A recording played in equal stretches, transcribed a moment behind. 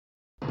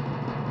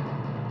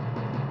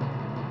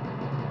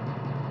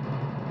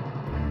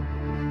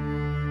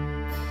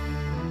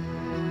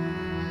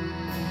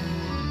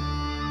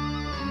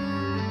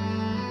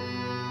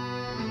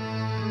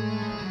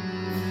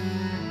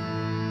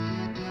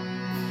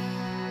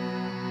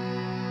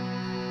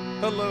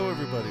Hello,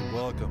 everybody.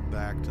 Welcome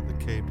back to the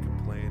Cape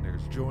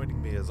Complainers.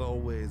 Joining me, as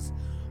always,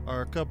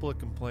 are a couple of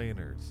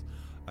complainers.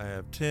 I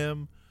have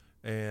Tim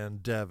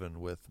and Devin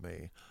with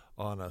me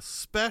on a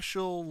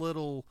special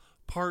little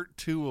part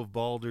 2 of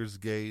Baldurs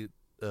Gate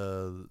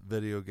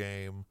video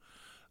game.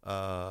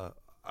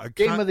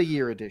 Game of the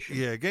Year edition.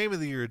 Yeah, Game of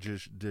the Year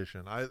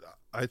edition.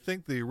 I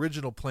think the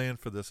original plan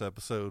for this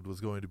episode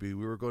was going to be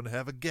we were going to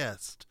have a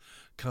guest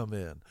come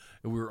in,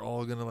 and we were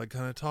all going to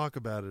kind of talk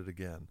about it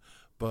again.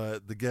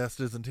 But the guest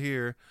isn't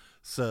here,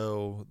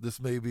 so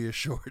this may be a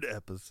short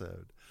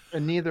episode.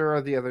 And neither are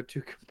the other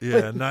two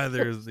complainers. Yeah,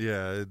 neither is.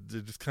 Yeah, it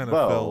just kind of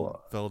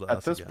fell to us.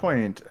 At this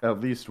point,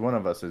 at least one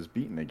of us has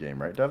beaten the game,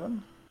 right,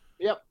 Devin?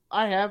 Yep,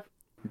 I have.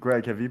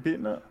 Greg, have you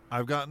beaten it?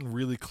 I've gotten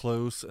really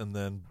close and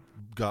then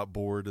got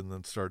bored and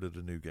then started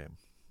a new game.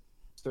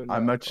 So no,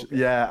 Okay.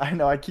 Yeah, I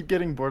know. I keep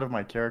getting bored of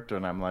my character,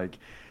 and I'm like,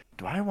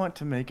 do I want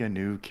to make a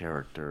new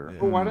character? Yeah.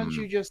 Well, why don't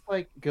you just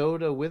go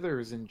to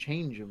Withers and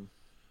change them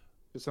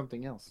to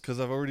something else?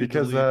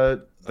 Because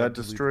that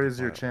destroys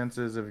your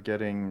chances of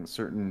getting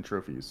certain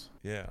trophies.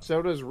 Yeah.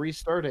 So does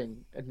restarting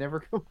and never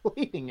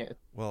completing it.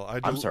 Well,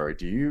 I'm sorry.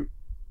 Do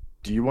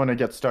you want to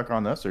get stuck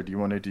on this, or do you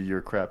want to do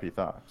your crappy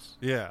thoughts?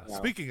 Yeah. No.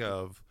 Speaking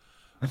of,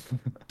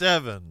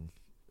 Devin,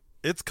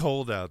 it's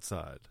cold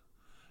outside,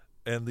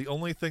 and the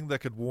only thing that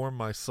could warm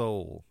my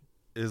soul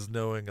is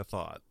knowing a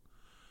thought.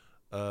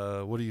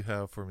 What do you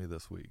have for me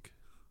this week?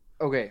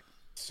 Okay,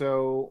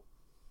 so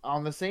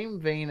on the same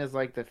vein as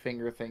the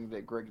finger thing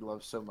that Greg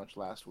loved so much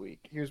last week,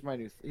 here's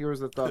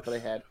the thought that I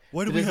had.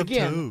 Why do we have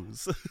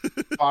toes?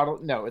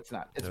 No, it's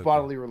not. It's Okay.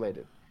 bodily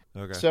related.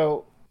 Okay.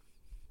 So,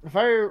 if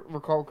I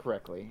recall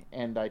correctly,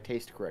 and I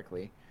taste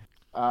correctly,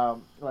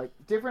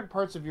 different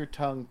parts of your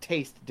tongue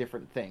taste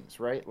different things,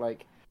 right?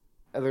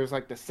 There's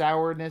the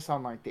sourness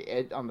on the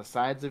edge, on the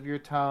sides of your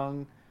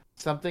tongue.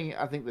 Something,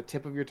 I think the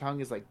tip of your tongue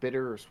is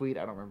bitter or sweet.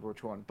 I don't remember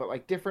which one,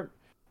 but different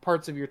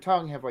parts of your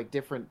tongue have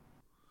different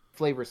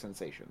flavor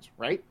sensations,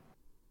 right?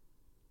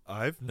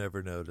 I've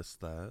never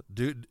noticed that.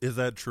 Dude, is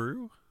that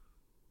true?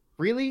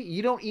 Really?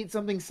 You don't eat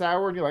something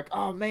sour and you're like,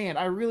 oh man,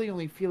 I really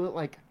only feel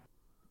it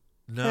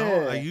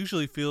No, I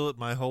usually feel it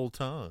my whole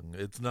tongue.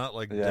 It's not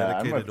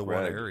dedicated to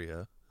one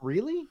area.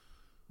 Really?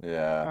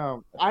 Yeah.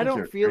 I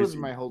don't feel crazy. it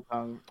in my whole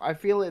tongue. I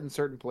feel it in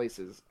certain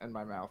places in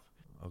my mouth.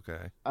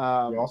 Okay.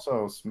 You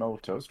also smell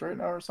toast right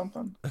now or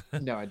something?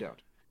 No, I don't.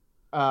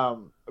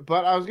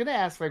 But I was gonna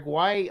ask,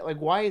 why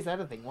is that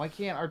a thing? Why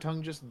can't our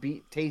tongue just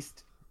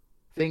taste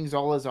things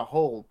all as a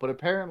whole? But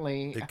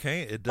apparently, It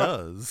can't. It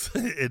does.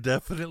 It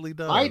definitely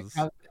does. my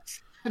tongue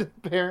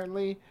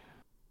apparently,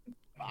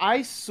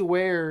 I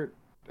swear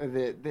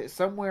that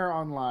somewhere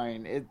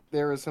online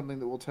there is something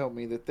that will tell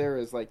me that there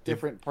is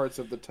different parts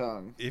of the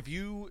tongue.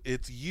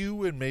 It's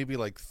you and maybe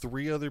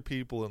 3 other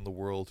people in the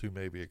world who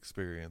maybe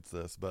experience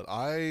this, but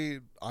I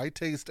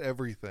taste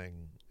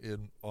everything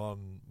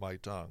on my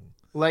tongue.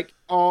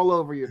 All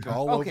over your tongue.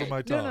 All over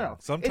my tongue. No.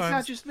 Sometimes it's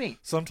not just me.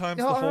 Sometimes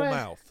No, the whole no.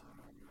 mouth.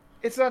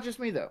 It's not just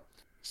me though.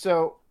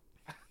 So,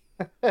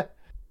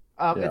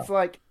 it's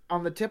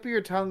on the tip of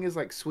your tongue is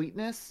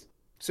sweetness.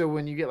 So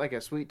when you get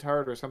a sweet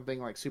tart or something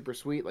super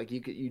sweet,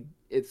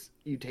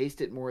 you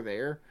taste it more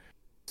there.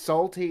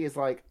 Salty is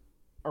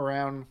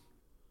around,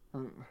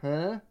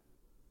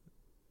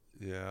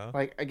 Yeah.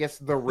 I guess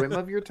the rim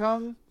of your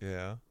tongue.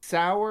 Yeah.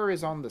 Sour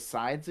is on the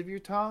sides of your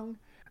tongue.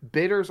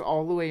 Bitter's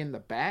all the way in the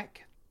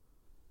back.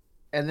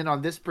 And then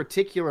on this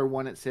particular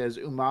one, it says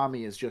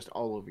umami is just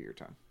all over your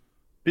tongue.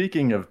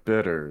 Speaking of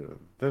bitter,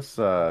 this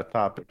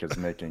topic is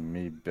making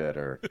me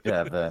bitter,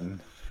 Devin.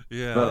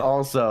 Yeah. But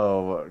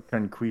also,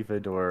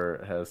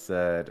 Conquifador has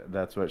said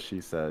that's what she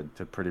said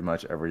to pretty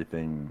much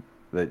everything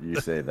that you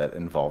say that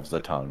involves the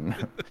tongue.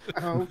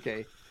 Oh,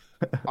 okay.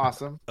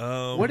 Awesome.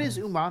 What is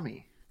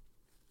umami?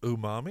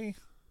 Umami?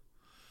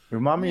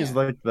 Umami is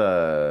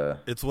the...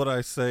 It's what I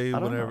say I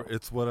don't whenever know.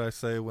 it's what I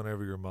say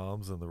whenever your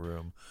mom's in the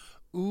room.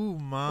 Ooh,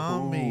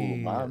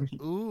 mommy.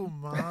 Ooh,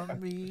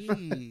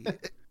 mommy.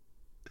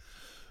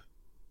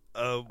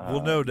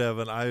 Well, no,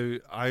 Devin.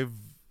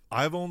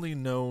 I've only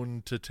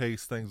known to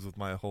taste things with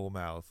my whole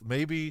mouth.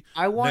 Maybe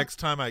next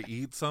time I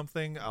eat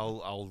something,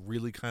 I'll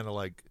really kind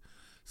of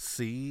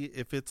see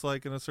if it's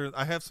in a certain.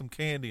 I have some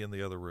candy in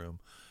the other room,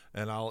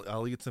 and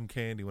I'll eat some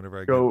candy whenever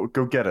I Go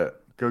get it.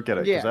 Go get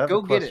it. 'cause Yeah, I have go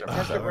a get it. question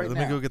Test for it Devin. right Let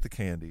now. me go get the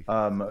candy.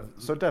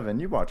 So Devin,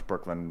 you watch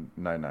Brooklyn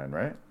Nine-Nine,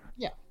 right?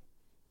 Yeah.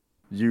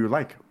 You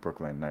like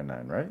Brooklyn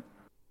Nine-Nine, right?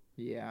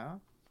 Yeah.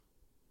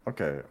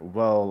 Okay,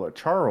 well,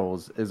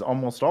 Charles is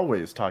almost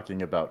always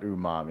talking about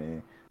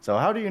umami. So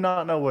how do you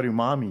not know what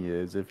umami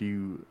is if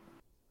you...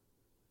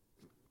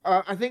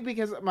 I think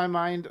because my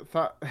mind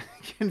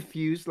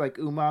confused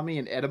umami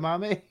and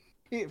edamame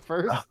at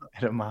first.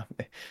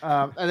 Umami.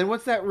 And then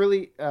what's that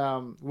really?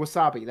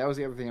 Wasabi. That was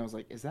the other thing. I was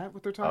like, is that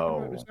what they're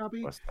talking about?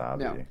 Wasabi?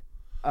 Wasabi.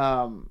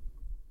 No.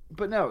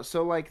 But no.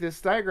 So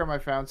this diagram I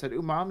found said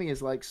umami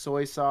is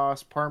soy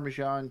sauce,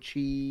 Parmesan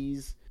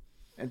cheese,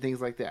 and things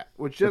like that,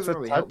 which doesn't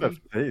really help It's a me.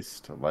 type of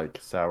taste,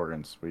 sour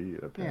and sweet,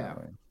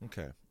 apparently.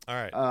 Okay. All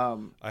right.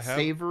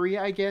 Savory,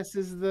 I guess,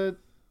 is the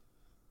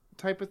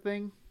type of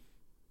thing.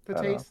 to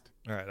I know. taste?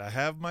 All right, I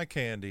have my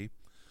candy.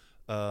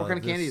 What kind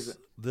of candy is it?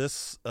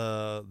 This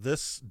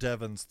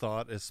Devin's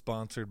thought is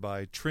sponsored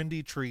by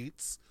Trendy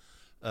Treats,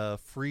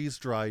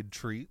 freeze-dried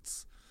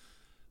treats.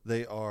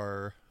 They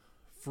are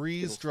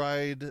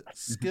freeze-dried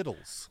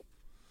Skittles.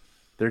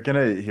 They're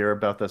gonna hear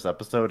about this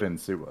episode and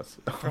sue us.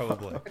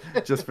 Probably.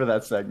 Just for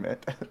that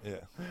segment. Yeah.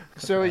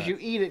 So as you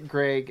eat it,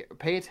 Greg,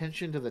 pay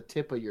attention to the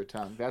tip of your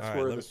tongue. That's All right,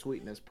 where let the me-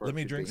 sweetness part let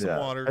me should drink be. some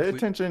water. Pay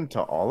attention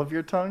to all of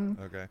your tongue.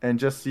 Okay. And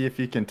just see if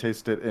you can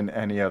taste it in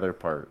any other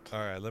part. All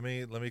right, let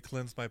me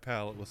cleanse my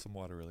palate with some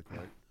water really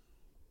quick.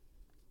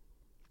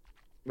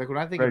 Like when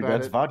I think Greg, about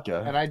that's it,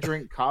 vodka. and I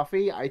drink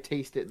coffee, I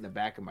taste it in the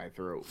back of my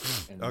throat.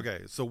 And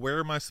Okay, so where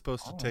am I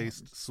supposed to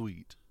taste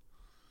sweet?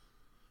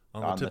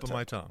 On the tip of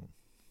my tongue.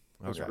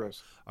 That's Okay.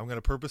 gross. I'm going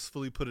to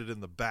purposefully put it in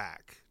the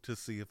back to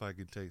see if I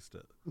can taste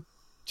it.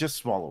 Just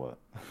swallow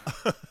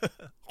it.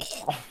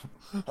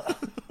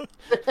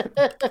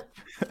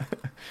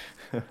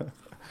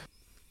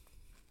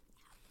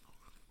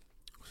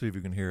 See if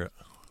you can hear it.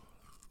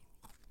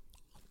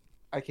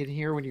 I can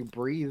hear when you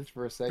breathe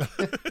for a second.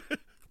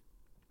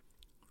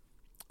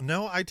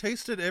 No, I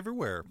taste it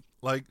everywhere.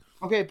 Like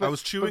Okay, but I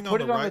was chewing but on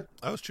put the it right.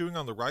 I was chewing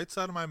on the right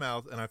side of my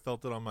mouth, and I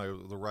felt it on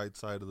the right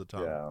side of the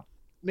tongue. Yeah,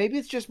 Maybe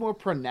it's just more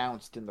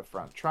pronounced in the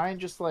front. Try and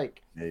just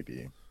like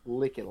maybe.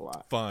 lick it a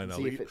lot. Fine,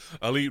 See if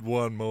I'll eat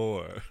one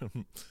more.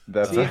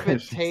 That's See what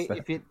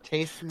if it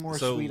tastes more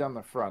So- sweet on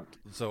the front,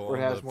 So or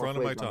on it has the more front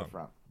of my flavor on tongue. the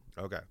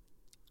front. Okay.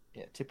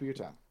 Yeah, tip of your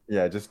tongue.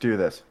 Yeah, just do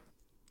this.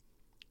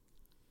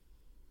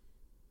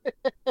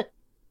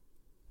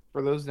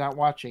 For those not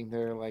watching,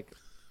 they're like.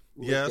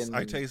 Yes, licking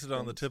I and tasted it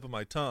on the things. tip of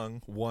my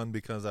tongue. One,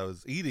 because I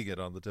was eating it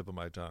on the tip of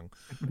my tongue.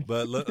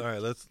 But all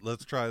right,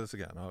 let's try this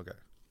again. Okay.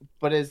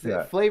 But is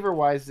Yeah. it flavor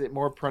wise? Is it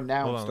more Hold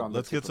pronounced on. on the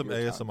Let's tip get some of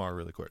your tongue? ASMR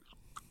really quick.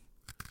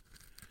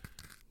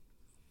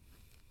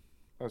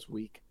 That's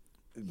weak.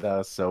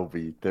 That's so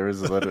weak. There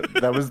was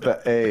that was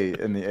the A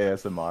in the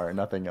ASMR,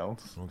 nothing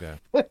else. Okay.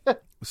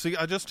 See,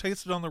 I just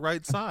tasted on the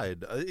right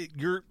side.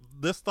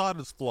 This thought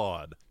is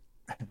flawed.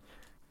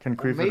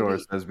 Conquistador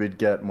maybe- says we'd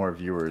get more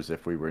viewers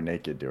if we were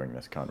naked during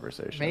this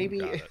conversation. Got Maybe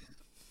it.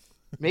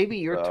 maybe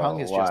your Oh, tongue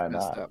is why just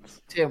messed not? up.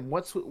 Tim,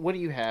 what do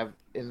you have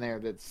in there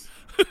that's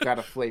got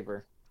a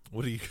flavor?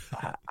 What do you?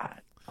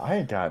 I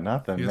ain't got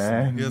nothing, You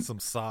man. have some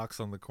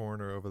socks on the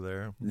corner over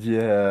there.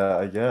 Yeah,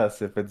 I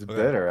guess if it's Okay.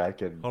 bitter, I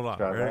could Hold on.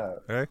 try Ready? that.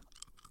 Ready?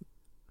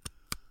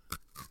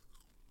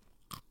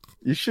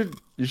 You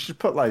should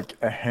put like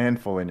a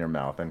handful in your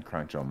mouth and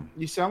crunch them.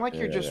 You sound like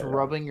you're Yeah, just yeah, yeah.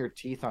 rubbing your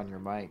teeth on your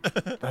mic.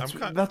 That's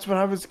what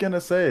I was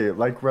gonna say.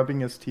 Like rubbing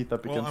his teeth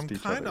up Well, against I'm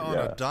each kind other. of on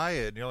Yeah. a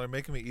diet, and y'all are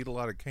making me eat a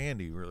lot of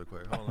candy really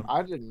quick. Hold on.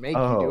 I didn't make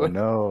you do Oh it.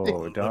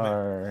 no,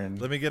 darn.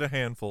 Let me get a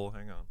handful.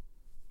 Hang on.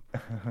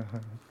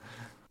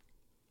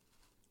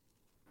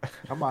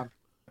 Come on.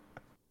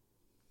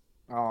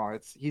 Oh,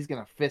 he's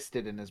gonna fist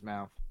it in his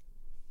mouth.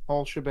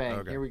 Whole shebang.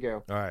 Okay. Here we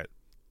go. All right.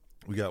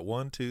 We got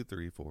 1, 2,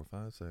 3, 4,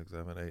 5, 6,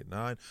 7, 8,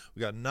 9.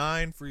 We got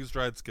 9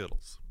 freeze-dried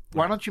Skittles.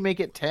 Why don't you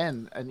make it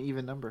 10, an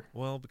even number?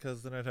 Well,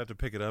 because then I'd have to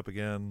pick it up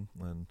again,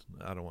 and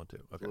I don't want to.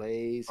 Okay.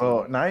 Lazy.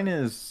 Oh, 9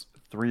 is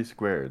 3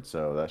 squared,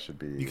 so that should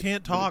be. You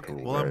can't talk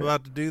pretty while I'm right.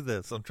 about to do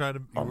this. I'm trying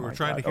to. Oh we're my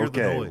trying to God. hear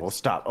Okay, the noise. we'll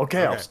stop.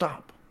 Okay, I'll Okay.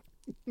 stop.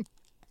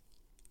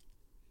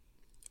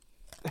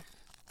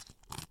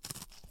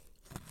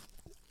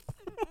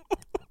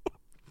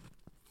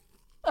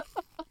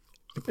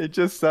 It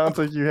just sounds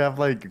like you have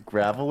like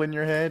gravel in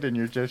your head and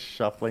you're just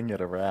shuffling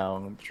it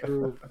around.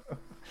 True.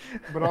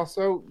 But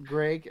also,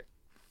 Greg,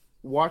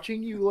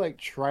 watching you like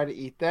try to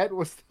eat that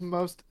was the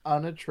most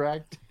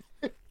unattractive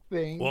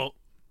thing. Well,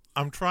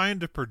 I'm trying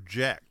to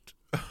project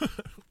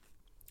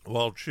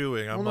while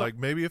chewing. I'm Well, no. like,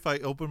 maybe if I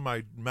open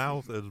my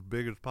mouth as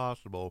big as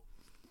possible.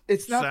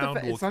 it's not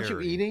sound will it's not you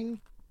carry.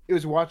 eating. It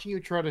was watching you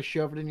try to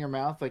shove it in your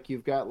mouth like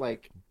you've got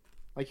like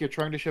you're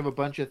trying to shove a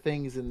bunch of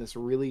things in this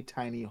really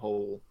tiny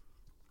hole.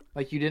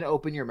 Like you didn't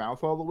open your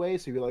mouth all the way,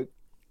 so you're like,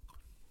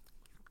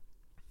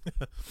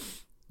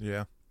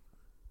 Yeah.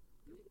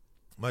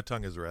 My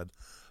tongue is red.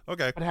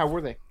 Okay. but how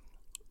were they?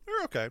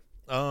 They're okay.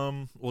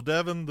 Well,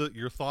 Devin,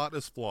 your thought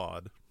is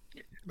flawed.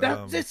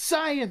 It's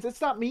science. It's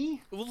not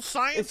me. Well,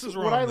 science It's is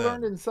wrong. what I then.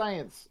 learned in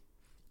science.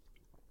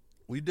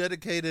 We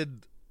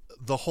dedicated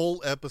the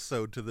whole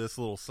episode to this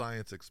little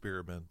science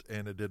experiment,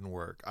 and it didn't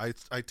work. I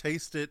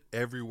taste it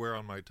everywhere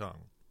on my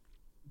tongue.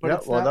 But Yeah,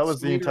 it's well, not that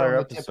was the sweeter entire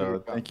on the tip of your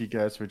episode. tongue. Thank you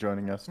guys for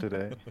joining us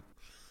today.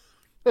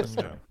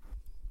 Yeah.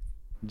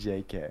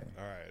 JK.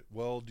 All right.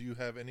 Well, do you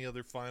have any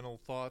other final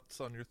thoughts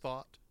on your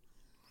thought?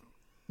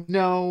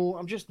 No,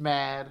 I'm just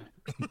mad.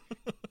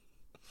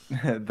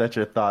 That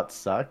your thoughts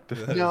sucked.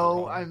 That is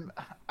No, wrong.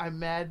 I'm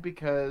mad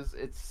because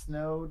it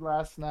snowed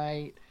last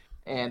night,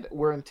 and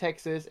we're in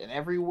Texas, and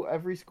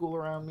every school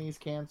around me is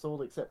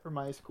canceled except for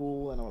my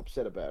school, and I'm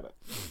upset about it.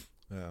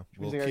 Yeah. Which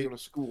means Well, I gotta go to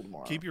school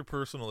tomorrow. keep your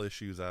personal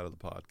issues out of the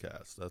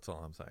podcast. That's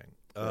all I'm saying.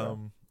 Yeah.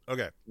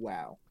 Okay.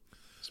 Wow.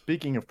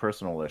 Speaking of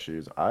personal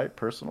issues, I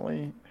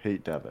personally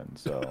hate Devin,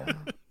 so.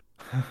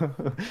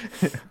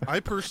 I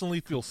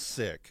personally feel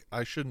sick.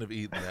 I shouldn't have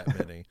eaten that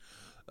many.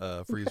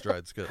 freeze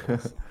dried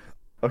Skittles.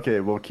 Okay,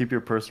 well, keep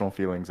your personal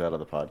feelings out of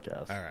the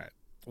podcast. All right.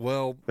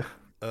 Well,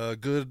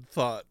 good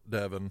thought,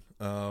 Devin.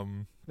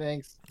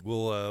 Thanks.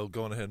 We'll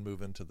go on ahead and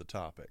move into the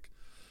topic.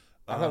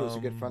 I thought it was a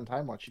good fun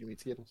time watching you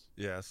eat Skittles.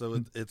 Yeah,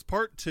 so it's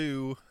part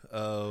 2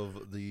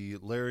 of the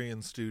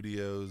Larian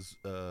Studios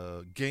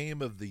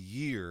Game of the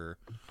Year.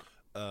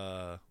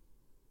 I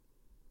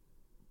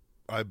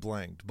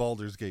blanked.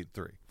 Baldurs Gate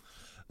 3.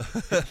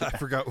 I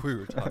forgot what we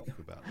were talking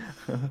about.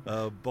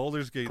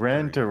 Baldur's Gate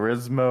Gran 3.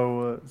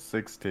 Turismo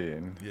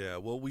 16. Yeah,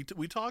 well, we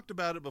talked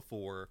about it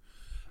before.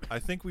 I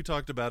think we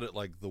talked about it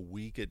like the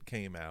week it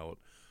came out.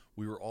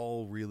 We were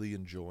all really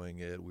enjoying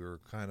it. We were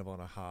kind of on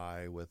a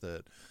high with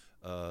it.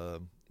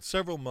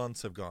 Several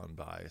months have gone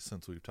by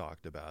since we've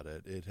talked about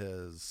it. It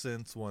has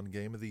since won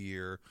Game of the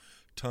Year,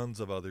 tons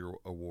of other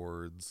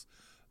awards.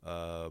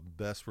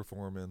 Best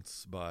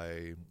performance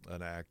by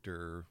an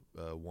actor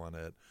won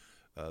it.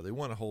 They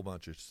won a whole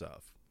bunch of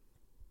stuff.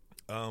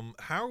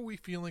 How are we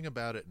feeling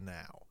about it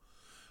now?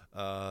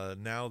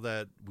 Now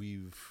that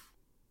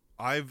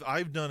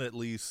I've done at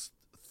least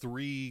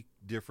three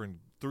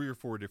or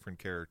four different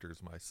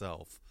characters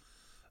myself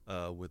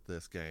with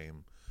this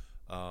game.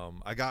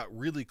 I got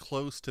really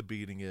close to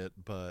beating it,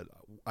 but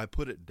I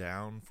put it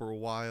down for a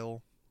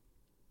while.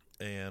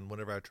 And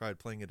whenever I tried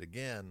playing it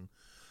again,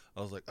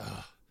 I was like,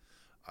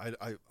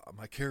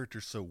 my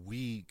character's so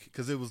weak,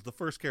 because it was the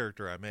first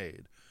character I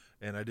made,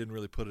 and I didn't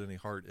really put any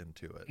heart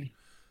into it.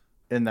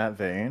 In that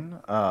vein,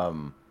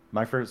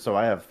 so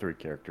I have 3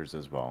 characters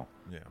as well.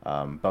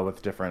 Yeah. But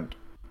with different.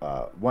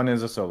 One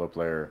is a solo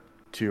player.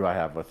 2 I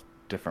have with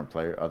different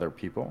other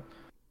people.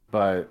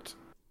 But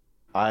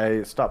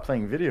I stopped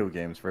playing video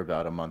games for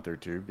about a month or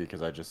 2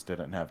 because I just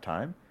didn't have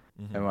time.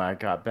 Mm-hmm. And when I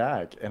got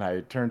back and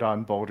I turned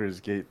on Baldur's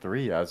Gate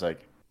 3, I was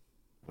like,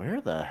 where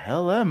the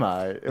hell am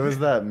I? It was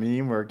that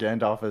meme where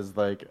Gandalf is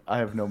like, I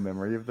have no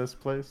memory of this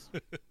place.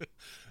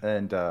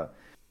 And I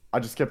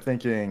just kept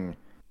thinking,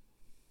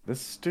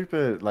 this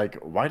stupid, like,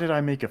 why did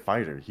I make a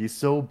fighter? He's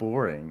so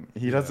boring.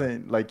 He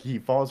doesn't, like, he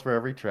falls for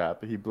every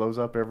trap. He blows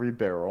up every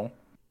barrel.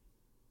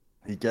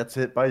 He gets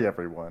hit by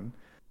everyone.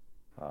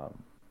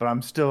 But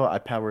I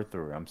powered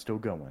through. I'm still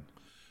going.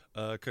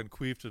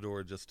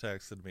 Conquistador just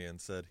texted me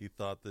and said he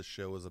thought this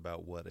show was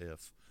about What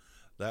If.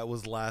 That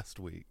was last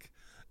week.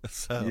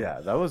 So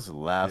yeah, that was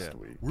last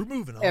week. We're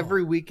moving on.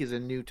 Every week is a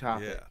new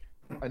topic.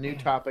 Yeah. A new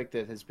topic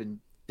that has been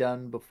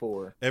done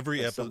before.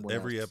 Every episode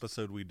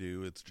we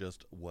do, it's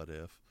just What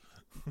If.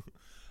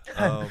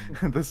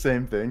 The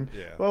same thing.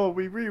 Yeah. Well,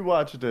 we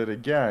rewatched it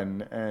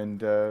again,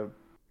 and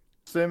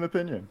same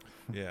opinion.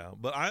 Yeah,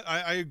 but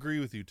I agree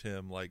with you,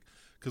 Tim. Like,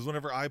 because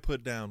whenever I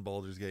put down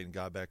Baldur's Gate and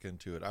got back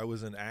into it, I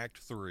was in Act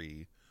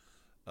 3.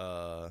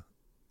 I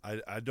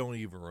don't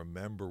even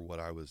remember what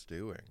I was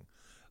doing.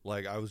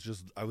 Like, I was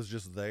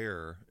just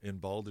there in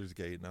Baldur's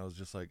Gate, and I was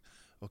just like,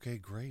 okay,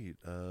 great.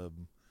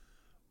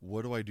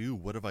 What do I do?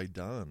 What have I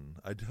done?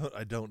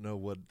 I don't know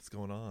what's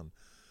going on.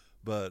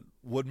 But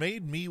what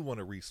made me want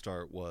to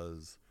restart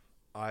was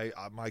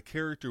my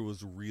character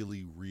was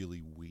really,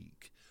 really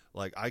weak.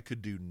 Like, I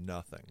could do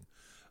nothing.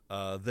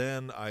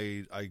 Then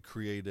I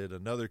created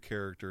another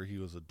character. He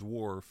was a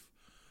dwarf,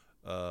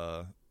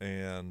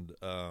 and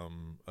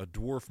a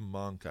dwarf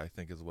monk, I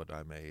think is what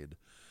I made.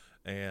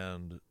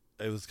 And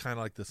it was kind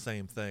of like the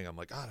same thing. I'm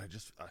like, God,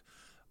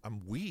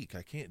 I'm weak.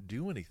 I can't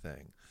do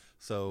anything.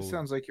 So it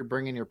sounds like you're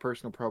bringing your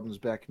personal problems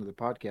back into the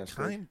podcast.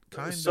 Kind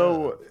of.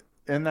 So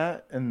in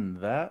that,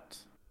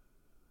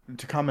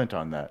 to comment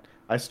on that,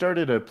 I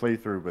started a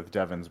playthrough with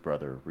Devin's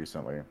brother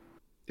recently.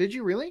 Did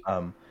you really?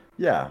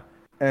 Yeah.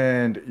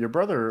 And your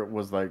brother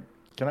was like,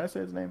 can I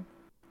say his name?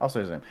 I'll say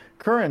his name.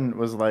 Curran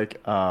was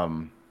like,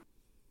 the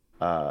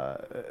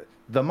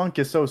monk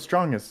is so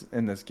strong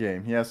in this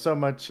game. He has so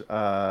much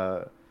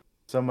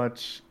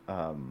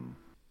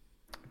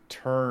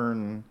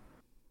turn.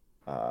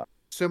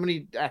 So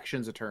many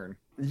actions a turn.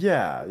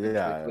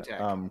 Yeah.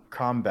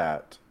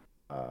 Combat.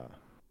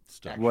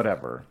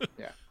 Whatever.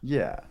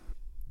 Yeah.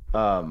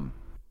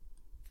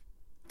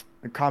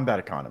 Combat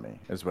economy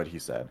is what he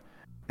said.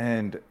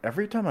 And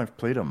every time I've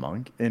played a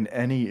monk in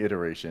any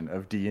iteration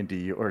of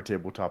D&D or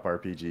tabletop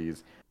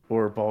RPGs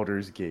or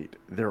Baldur's Gate,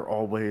 they're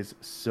always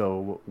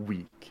so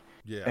weak.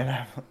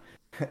 Yeah.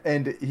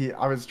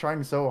 I was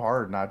trying so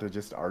hard not to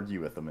just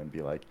argue with him and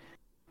be like,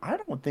 I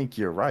don't think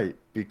you're right,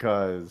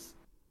 because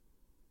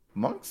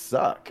monks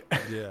suck.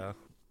 Yeah.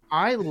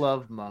 I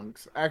love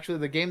monks. Actually,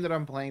 the game that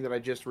I'm playing that I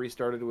just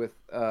restarted with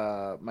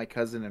my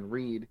cousin and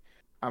Reed,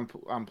 I'm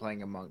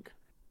playing a monk.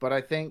 But I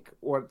think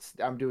what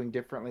I'm doing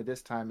differently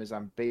this time is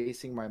I'm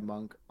basing my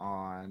monk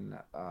on,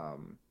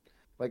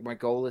 like, my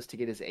goal is to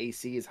get his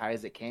AC as high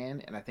as it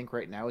can, and I think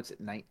right now it's at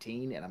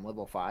 19, and I'm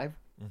level 5.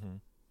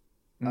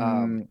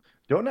 Mm-hmm.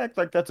 Don't act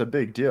like that's a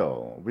big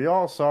deal. We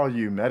all saw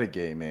you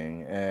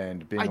metagaming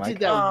and being I like, did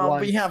that "Oh,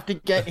 once. we have to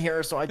get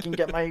here so I can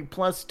get my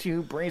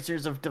 +2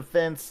 bracers of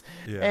defense.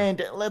 Yeah.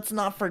 And let's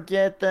not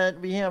forget that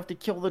we have to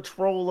kill the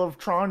troll of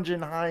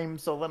Trongenheim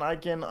so that I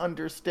can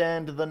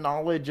understand the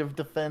knowledge of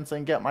defense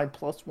and get my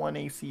 +1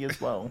 AC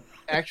as well."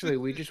 Actually,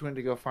 we just went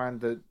to go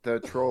find the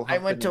troll. I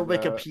went to humping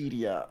in the-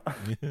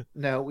 Wikipedia.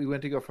 No, we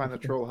went to go find the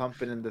troll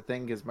humping in the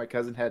thing because my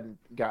cousin hadn't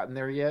gotten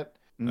there yet.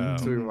 Oh.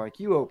 So we were like,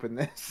 "You open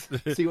this,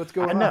 see what's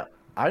going I on."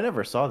 I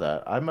never saw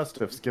that. I must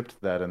have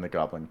skipped that in the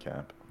Goblin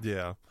Camp.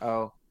 Yeah.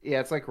 Oh, yeah,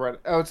 it's like right.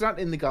 Oh, it's not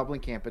in the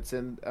Goblin Camp. It's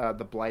in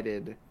the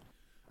Blighted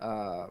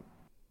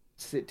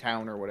sit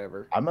town or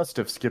whatever. I must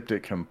have skipped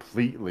it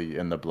completely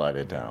in the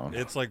Blighted Town.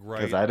 It's like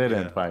right because I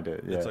didn't find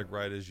it. Yeah. It's like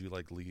right as you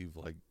like leave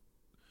like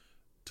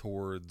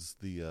towards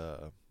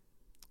the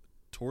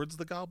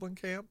Goblin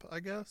Camp,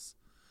 I guess.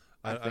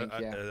 I think,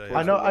 yeah.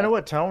 I know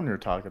what town you're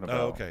talking about.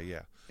 Oh, okay,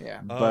 yeah.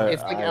 Yeah, But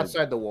it's like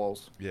outside the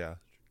walls. Yeah.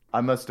 I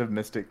must have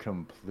missed it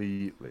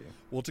completely.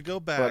 Well, to go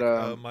back,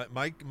 But,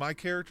 my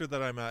character that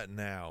I'm at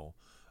now,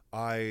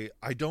 I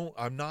don't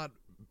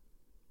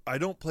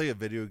play a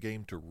video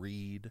game to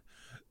read,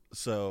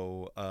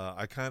 so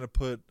I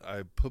put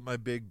my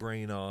big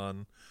brain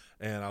on,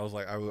 and I was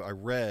like, I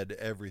read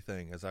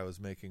everything as I was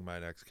making my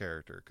next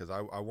character because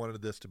I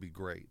wanted this to be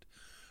great.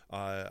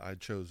 I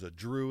chose a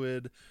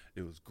druid.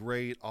 It was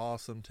great,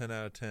 awesome, 10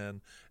 out of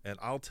 10, and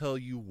I'll tell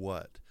you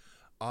what.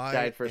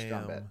 Died first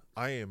combat.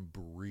 I'm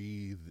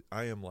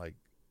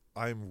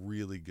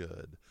really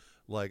good.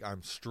 Like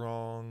I'm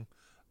strong.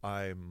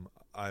 I'm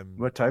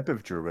What type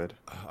of druid?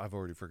 I've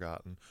already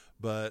forgotten,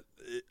 but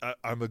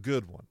I'm a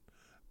good one.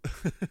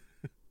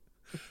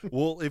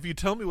 Well, if you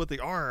tell me what they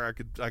are, I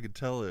could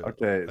tell it.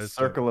 Okay,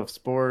 Circle of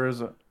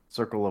Spores,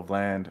 Circle of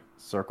Land,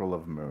 Circle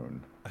of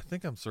Moon. I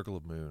think I'm Circle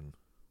of Moon.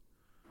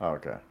 Oh,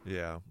 okay.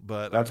 Yeah,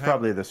 but that's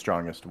probably the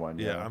strongest one.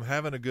 Yeah, I'm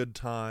having a good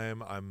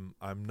time.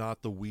 I'm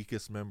not the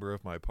weakest member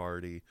of my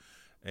party,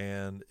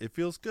 and it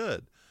feels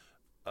good.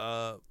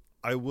 I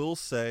will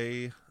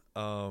say,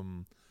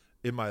 in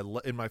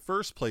my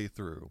first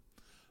playthrough,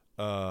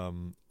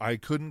 I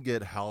couldn't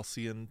get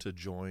Halcyon to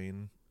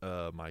join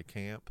my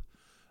camp,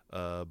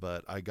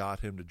 but I got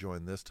him to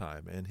join this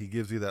time, and he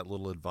gives you that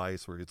little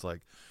advice where it's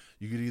like,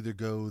 you could either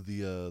go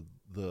the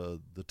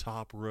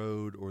top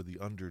road or the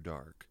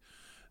Underdark.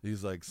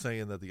 He's like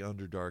saying that the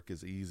Underdark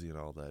is easy and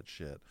all that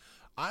shit.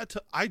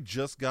 I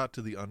just got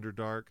to the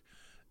Underdark.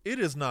 It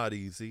is not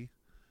easy.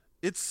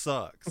 It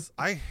sucks.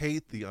 I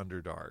hate the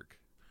Underdark.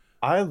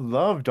 I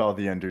loved all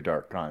the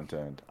Underdark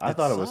content. I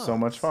thought it was so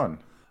much fun.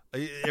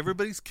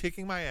 Everybody's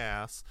kicking my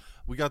ass.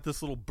 We got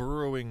this little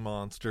burrowing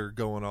monster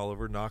going all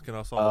over, knocking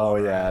us all Oh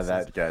over. yeah,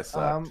 that guy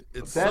sucked.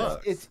 It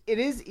sucks. It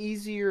is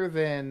easier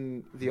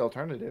than the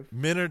alternative.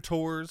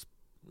 Minotaurs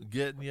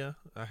getting you.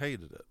 I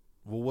hated it.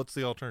 Well, what's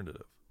the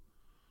alternative?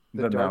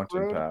 The Dark Mountain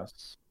Road?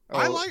 Pass.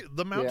 I Oh, like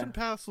the Mountain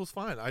Pass was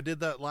fine. I did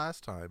that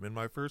last time in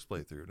my first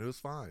playthrough, and it was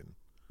fine.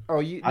 Oh,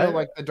 you know,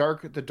 like the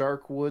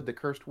dark wood, the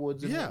cursed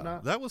woods, and Yeah,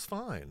 whatnot. that was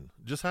fine.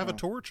 Just have a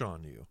torch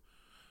on you,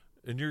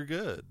 and you're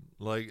good.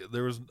 Like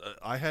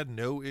I had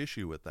no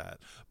issue with that.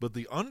 But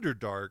the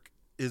Underdark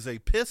is a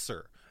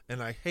pisser,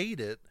 and I hate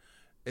it,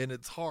 and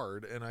it's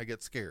hard, and I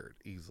get scared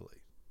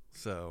easily.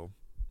 So,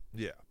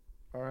 yeah.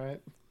 All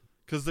right.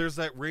 Because there's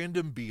that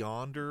random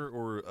Beyonder,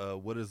 or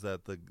what is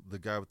that? The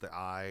guy with the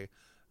eye,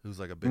 who's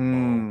like a big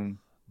ball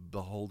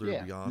beholder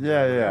Beyonder.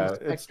 Yeah.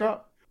 It's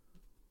not.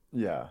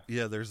 Yeah.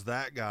 Yeah, there's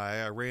that guy.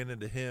 I ran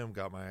into him,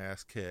 got my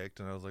ass kicked,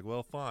 and I was like,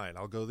 well, fine,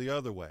 I'll go the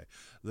other way.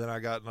 Then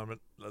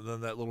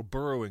then that little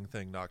burrowing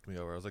thing knocked me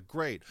over. I was like,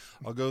 great,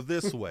 I'll go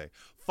this way.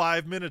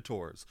 5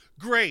 Minotaurs.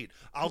 Great,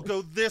 I'll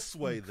go this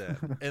way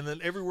then. And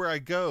then everywhere I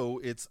go,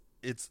 it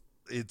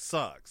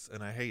sucks,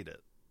 and I hate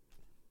it.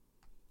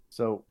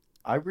 So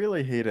I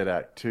really hated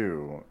Act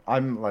 2.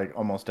 I'm like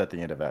almost at the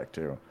end of Act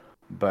 2.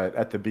 But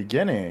at the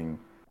beginning,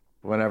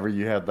 whenever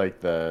you had like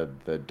the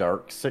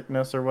dark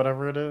sickness or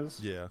whatever it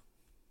is. Yeah.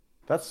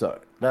 That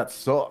sucked.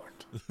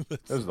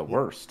 It was the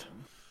worst.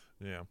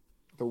 Yeah.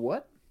 The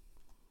what?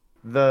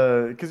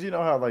 Because you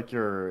know how like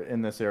you're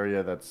in this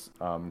area that's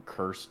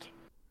cursed,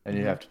 and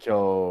you have to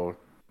kill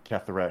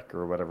Catharek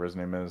or whatever his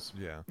name is.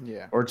 Yeah.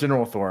 Yeah. Or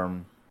General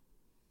Thorn.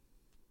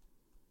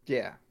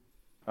 Yeah.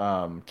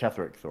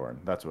 Catharek Thorn,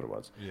 that's what it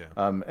was. Yeah.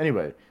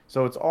 Anyway,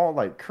 so it's all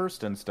like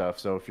cursed and stuff.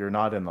 So if you're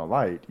not in the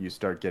light, you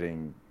start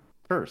getting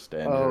cursed,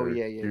 and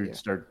dude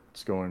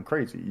starts going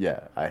crazy.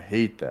 Yeah, I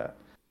hate that.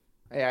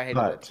 Yeah, I hated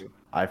that too.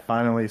 I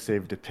finally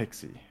saved a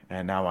pixie,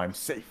 and now I'm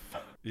safe.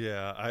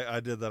 Yeah,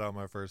 I did that on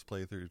my first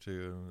playthrough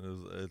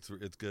too.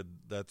 It's good.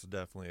 That's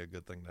definitely a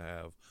good thing to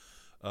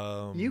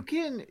have. You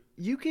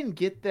can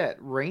get that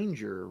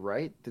ranger,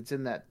 right? That's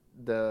in that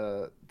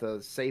the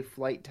safe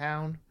light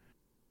town.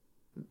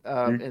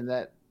 In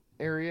that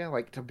area,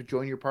 like to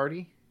join your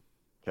party.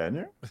 Can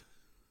you?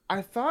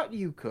 I thought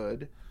you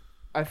could.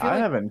 I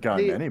haven't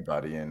gotten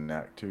anybody in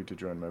Act 2 to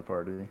join my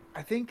party.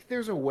 I think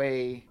there's a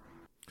way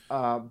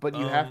But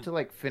you have to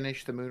like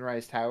finish the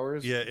Moonrise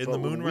Towers. Yeah, in but the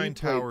when we Moonrise played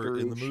Tower,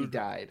 through, she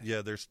died.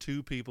 Yeah, there's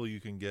 2 people you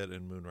can get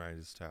in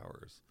Moonrise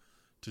Towers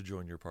to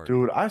join your party.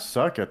 Dude, I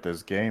suck at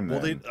this game.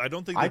 Well, then. I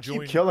don't think I they join.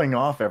 keep killing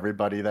off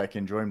everybody that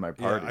can join my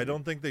party. Yeah, I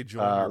don't think they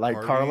join your like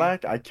party.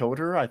 Karlak, I killed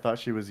her. I thought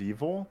she was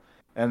evil,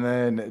 and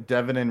then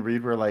Devin and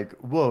Reed were like,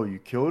 "Whoa, you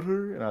killed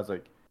her?" And I was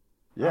like,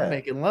 "Yeah." I'm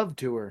making love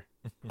to her.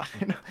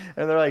 And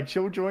they're like,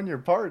 "She'll join your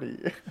party."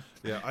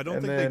 Yeah, I don't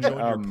And think then, they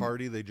join your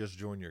party. They just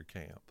join your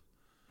camp.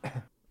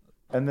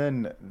 And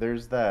then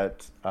there's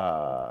that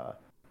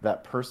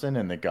that person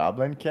in the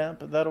Goblin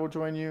camp that'll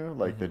join you,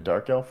 like the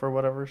Dark Elf or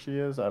whatever she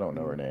is. I don't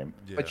know her name.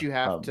 Yeah. But you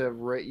have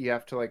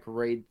to like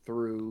raid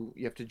through.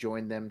 You have to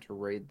join them to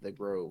raid the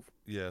Grove.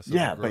 Yeah. So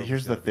Yeah, but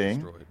here's the thing.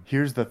 Destroyed.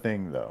 Here's the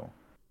thing, though.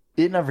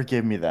 It never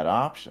gave me that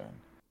option.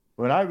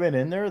 When I went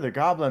in there, the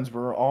goblins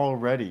were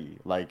already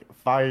like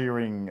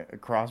firing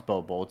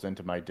crossbow bolts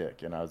into my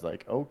dick, and I was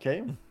like,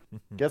 okay,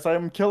 guess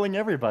I'm killing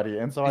everybody.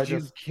 And so Did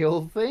you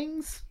kill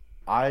things?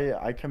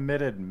 I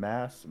committed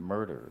mass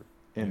murder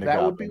in the That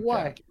goblin would be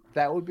why. camp.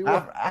 That would be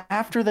why.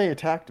 After they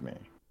attacked me.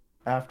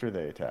 After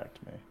they attacked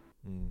me.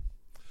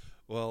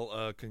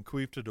 Well,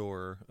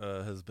 Conquistador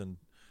has been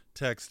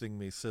texting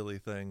me silly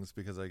things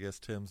because I guess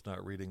Tim's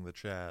not reading the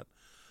chat.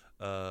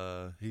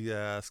 He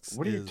asks,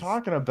 "What are you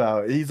talking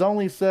about? He's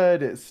only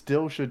said it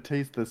still should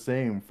taste the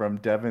same from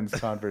Devin's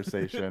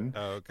conversation."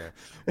 Oh, okay.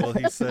 Well,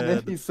 he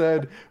said, he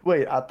said,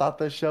 "Wait, I thought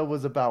the show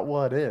was about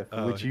What If,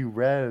 which you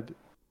read."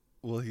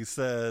 Well, he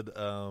said,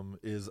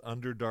 "Is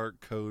Underdark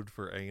code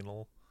for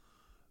anal?"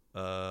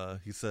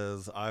 He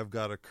says, "I've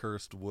got a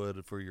cursed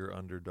wood for your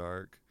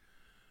Underdark."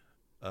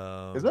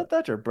 Is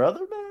that your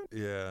brother, man?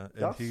 Yeah,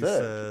 and Y'all he sick.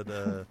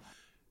 said,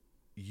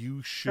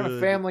 "You should." What kind of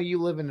family you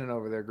living in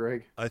over there,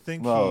 Greg? I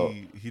think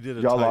he did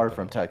a y'all typo. are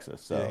from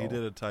Texas, so yeah, he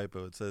did a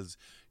typo. It says,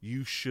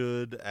 "You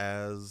should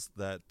as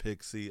that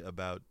pixie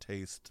about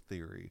taste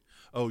theory."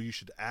 Oh, you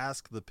should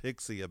ask the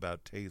pixie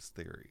about taste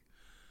theory.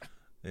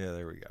 Yeah,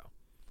 there we go.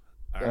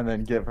 All and right.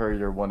 then give her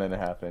your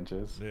 1.5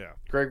 inches. Yeah,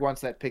 Greg wants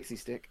that pixie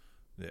stick.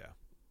 yeah.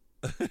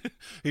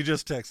 He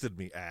just texted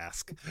me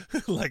ask.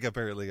 Like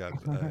apparently I'm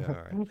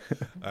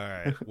all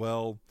right.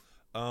 Well,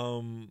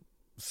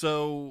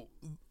 so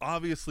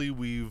obviously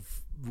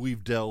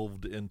we've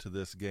delved into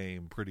this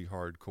game pretty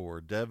hardcore.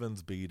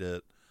 Devin's beat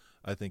it,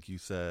 I think you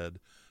said.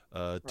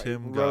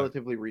 Tim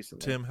relatively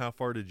recently. Tim, how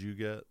far did you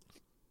get?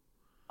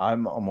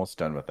 I'm almost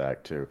done with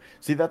Act 2.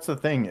 See, that's the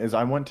thing, is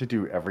I want to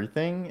do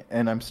everything,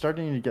 and I'm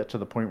starting to get to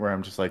the point where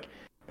I'm just like,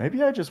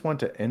 maybe I just want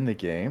to end the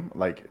game,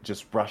 like,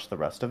 just rush the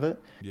rest of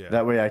it. Yeah.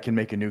 That way I can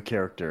make a new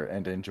character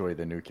and enjoy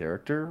the new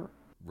character.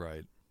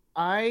 Right.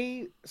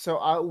 Reed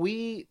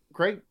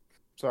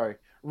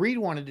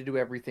wanted to do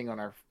everything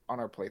on our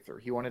playthrough.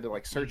 He wanted to,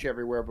 like, search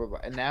everywhere, blah, blah.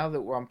 And now that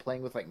I'm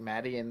playing with, like,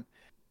 Maddie and...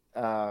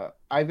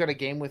 I've got a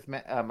game with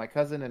my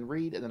cousin and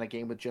Reed, and then a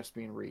game with just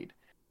me and Reed.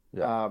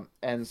 Yeah.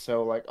 And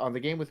so, like, on the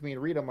game with me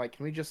and Reed, I'm like,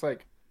 can we just,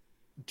 like,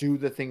 do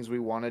the things we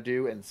want to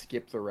do and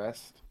skip the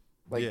rest?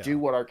 Like, do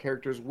what our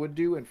characters would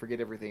do and forget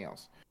everything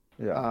else.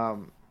 Yeah.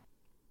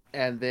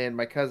 And then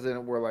my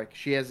cousin, we're like,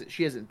 she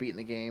hasn't beaten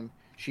the game.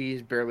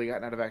 She's barely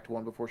gotten out of Act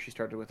 1 before she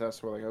started with us.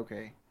 So we're like,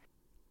 okay,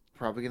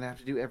 probably going to have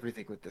to do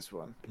everything with this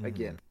one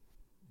again.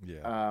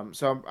 Yeah.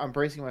 So I'm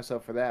bracing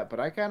myself for that.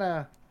 But I kind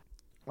of,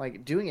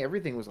 like, doing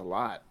everything was a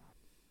lot.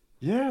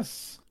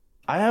 Yes.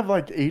 I have,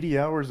 like, 80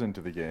 hours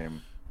into the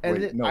game. And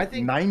Wait, no, I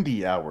think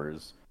 90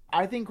 hours.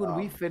 I think when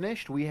we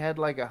finished, we had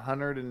like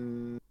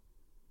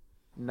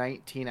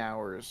 119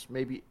 hours,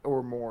 maybe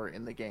or more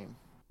in the game.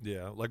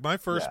 Yeah, like my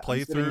first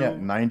I'm sitting at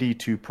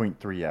playthrough,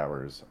 92.3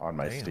 hours on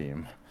my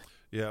Steam.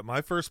 Yeah,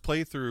 my first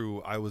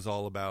playthrough, I was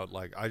all about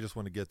like I just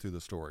want to get through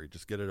the story,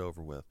 just get it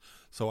over with.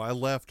 So I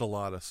left a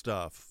lot of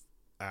stuff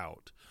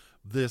out.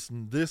 This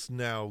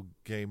now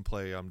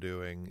gameplay I'm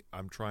doing,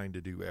 I'm trying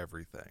to do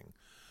everything,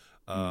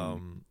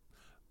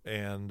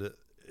 and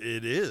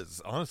it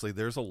is honestly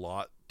there's a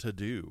lot to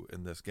do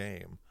in this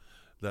game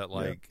that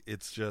like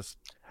it's just,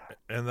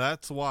 and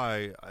that's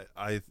why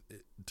I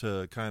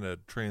to kind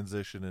of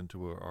transition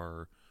into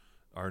our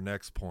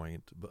next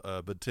point.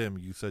 But Tim,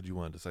 you said you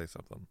wanted to say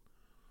something.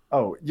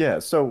 Oh, yeah.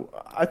 So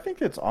I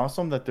think it's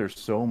awesome that there's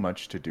so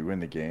much to do in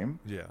the game.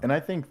 Yeah. And I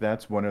think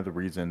that's one of the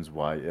reasons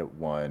why it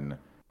won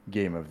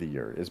Game of the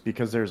Year, is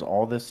because there's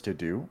all this to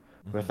do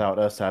without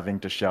us having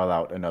to shell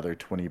out another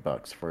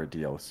 $20 for a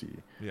DLC.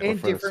 Yeah.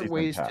 And different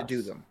ways to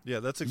do them.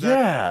 Yeah, that's exactly.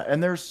 Yeah,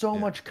 and there's so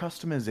much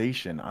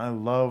customization. I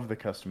love the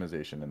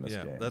customization in this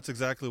game. That's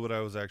exactly what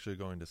I was actually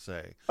going to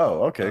say.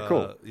 Oh, okay,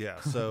 cool.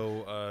 Yeah,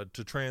 so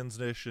to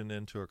transition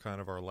into a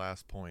kind of our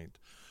last point,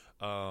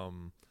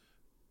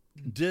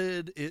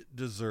 did it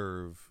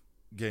deserve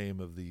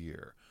Game of the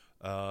Year?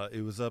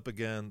 It was up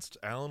against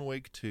Alan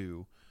Wake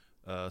 2,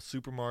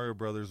 Super Mario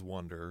Brothers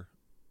Wonder,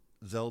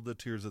 Zelda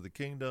Tears of the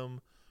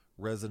Kingdom,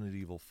 Resident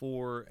Evil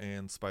 4,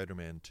 and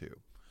Spider-Man 2.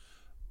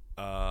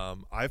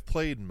 I've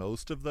played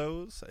most of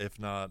those, if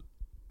not...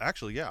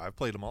 Actually, yeah, I've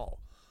played them all.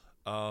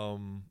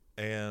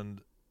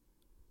 And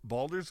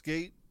Baldur's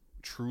Gate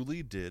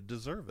truly did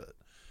deserve it.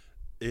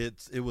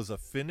 it was a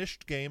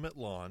finished game at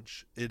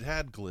launch. It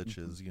had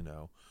glitches,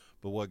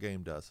 but what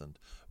game doesn't?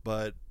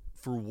 But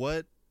for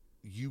what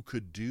you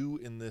could do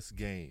in this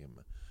game,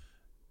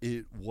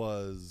 it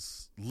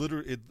was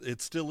literally,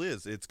 it still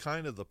is. It's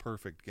kind of the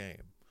perfect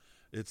game.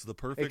 It's the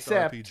perfect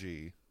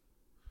RPG.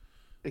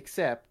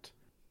 Except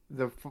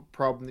the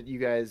problem that you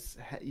guys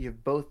you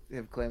both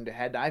have claimed to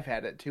had, I've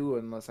had it too,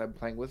 unless I'm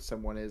playing with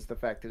someone, is the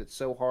fact that it's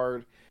so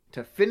hard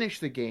to finish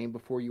the game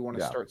before you want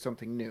to start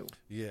something new.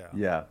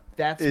 Yeah.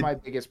 That's my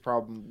biggest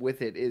problem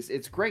with it. Is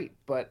it's great,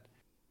 but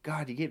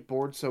God, you get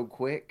bored so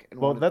quick. And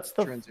well, that's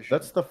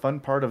the fun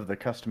part of the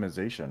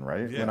customization,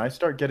 right? Yeah. When I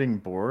start getting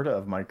bored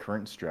of my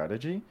current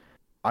strategy,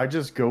 I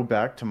just go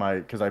back to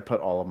because I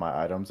put all of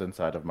my items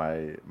inside of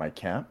my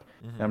camp.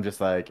 And I'm just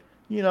like,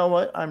 you know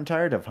what? I'm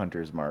tired of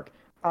Hunter's Mark.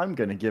 I'm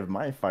going to give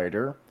my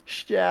fighter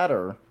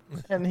Shatter,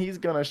 and he's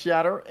going to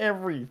shatter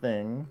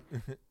everything.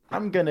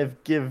 I'm going to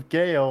give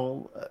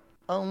Gale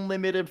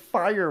unlimited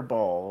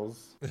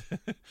fireballs.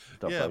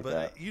 Stuff like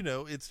that.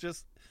 It's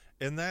just,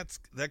 and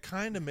that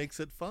kind of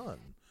makes it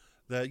fun.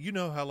 That,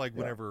 how like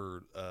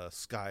whenever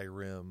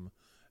Skyrim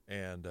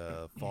and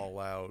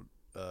Fallout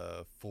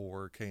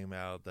 4 came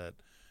out, that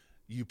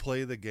you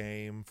play the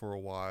game for a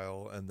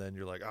while and then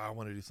you're like, I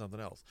want to do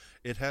something else.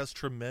 It has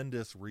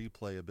tremendous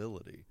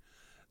replayability.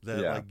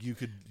 That like you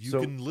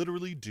can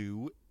literally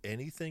do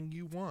anything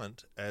you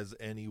want as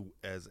any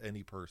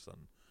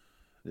person.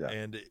 Yeah.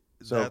 And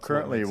so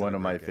currently one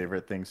of my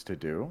favorite things to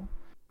do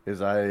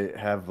is I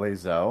have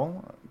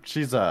Lae'zel.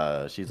 She's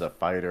a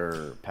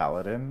fighter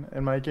paladin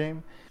in my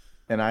game,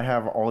 and I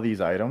have all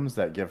these items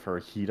that give her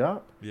heat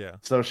up. Yeah.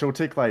 So she'll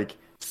take like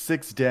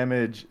 6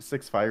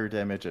 fire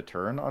damage a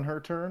turn on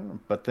her turn,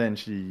 but then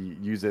she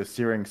uses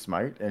Searing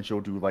Smite and she'll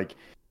do like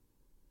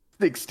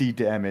 60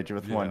 damage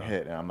with one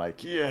hit, and I'm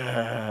like,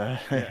 and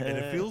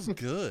it feels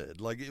good.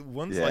 Like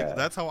like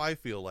that's how I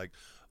feel. Like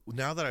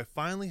now that I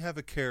finally have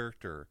a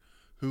character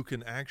who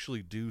can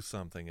actually do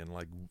something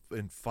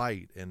and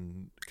fight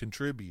and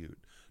contribute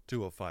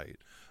to a fight,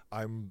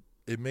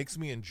 it makes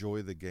me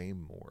enjoy the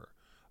game more.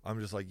 I'm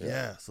just like,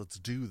 yes, let's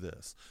do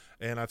this.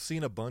 And I've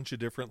seen a bunch of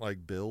different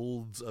like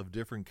builds of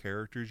different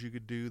characters you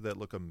could do that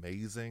look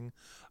amazing.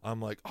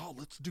 I'm like, oh,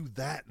 let's do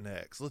that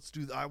next. Let's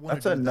do that.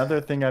 That's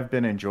another thing I've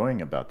been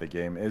enjoying about the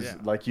game is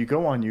like you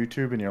go on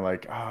YouTube and you're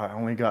like, I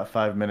only got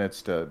 5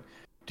 minutes to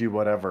do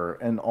whatever,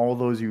 and all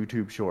those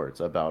YouTube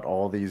shorts about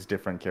all these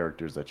different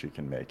characters that you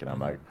can make, and I'm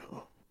like,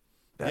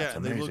 that's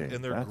amazing.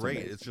 They're great.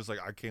 Amazing. It's just like,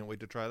 I can't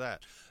wait to try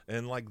that.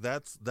 And like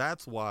that's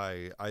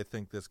why I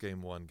think this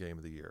game won Game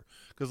of the Year,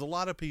 because a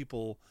lot of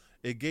people,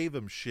 it gave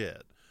them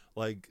shit.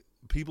 Like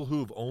people who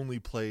have only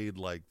played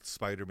like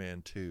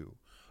Spider-Man 2,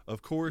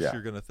 of course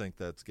you're gonna think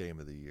that's Game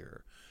of the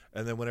Year.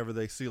 And then whenever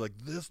they see like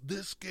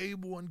this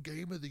game won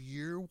Game of the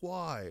Year,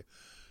 why?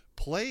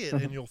 Play it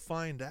and you'll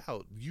find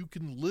out. You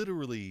can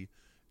literally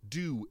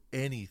do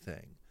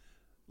anything.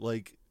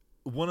 Like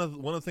one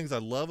of the things I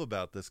love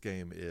about this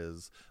game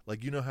is,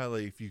 like, how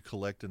like, if you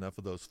collect enough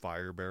of those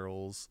fire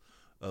barrels,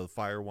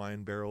 fire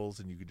wine barrels,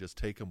 and you could just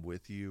take them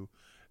with you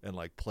and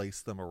like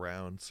place them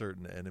around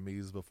certain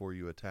enemies before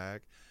you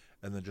attack,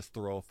 and then just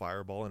throw a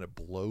fireball and it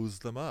blows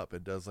them up.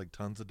 It does like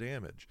tons of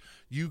damage.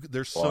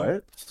 There's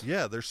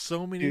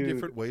so many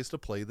different ways to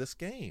play this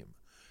game.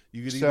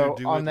 You could either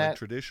do it like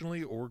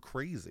traditionally or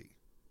crazy.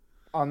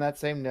 On that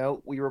same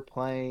note, we were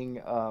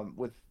playing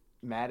with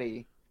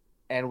Maddie,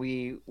 and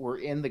we were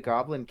in the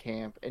goblin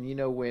camp, and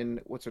when,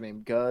 what's her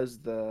name, Guz,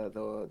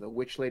 the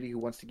witch lady who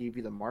wants to give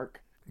you the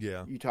mark.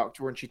 Yeah. You talk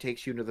to her and she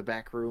takes you into the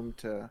back room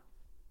to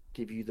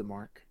give you the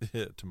mark.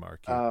 To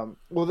mark you.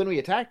 Well, then we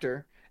attacked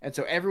her, and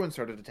so everyone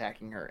started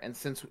attacking her. And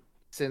since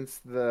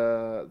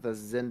the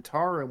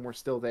Zentarum were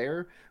still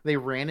there, they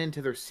ran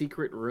into their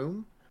secret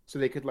room so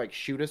they could like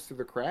shoot us through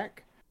the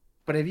crack.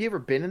 But have you ever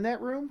been in that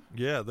room?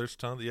 Yeah, there's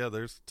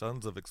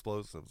tons of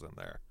explosives in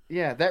there.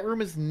 Yeah, that room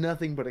is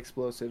nothing but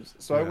explosives.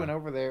 So I went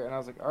over there and I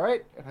was like, all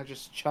right, and I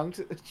just chunked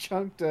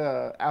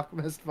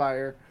alchemist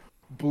fire,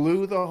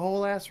 blew the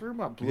whole ass room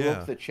up, blew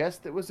up the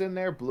chest that was in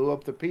there, blew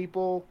up the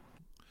people.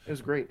 It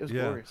was great. It was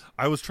glorious.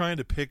 I was trying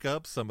to pick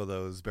up some of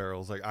those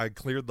barrels. Like I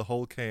cleared the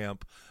whole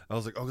camp. I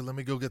was like, okay, let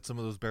me go get some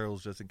of those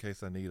barrels just in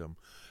case I need them.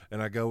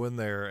 And I go in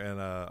there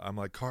and I'm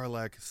like,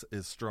 Karlak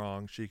is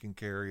strong. She can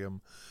carry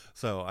them.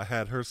 So I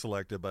had her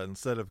selected, but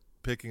instead of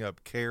picking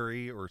up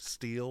carry or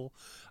steal,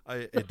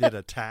 it did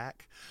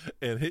attack,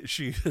 and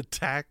she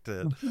attacked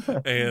it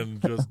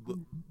and just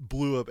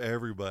blew up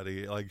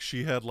everybody. Like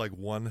she had like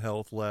 1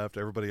 health left,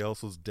 everybody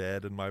else was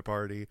dead in my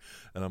party,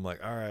 and I'm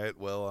like, all right,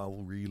 well,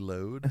 I'll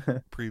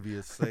reload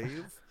previous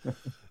save.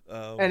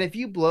 And if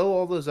you blow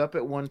all those up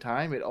at one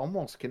time, it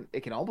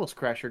can almost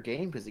crash your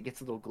game because it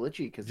gets a little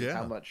glitchy because of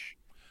how much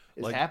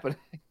is happening.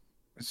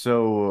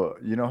 So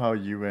you know how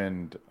you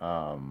and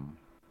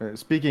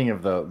speaking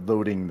of the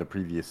loading the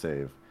previous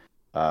save,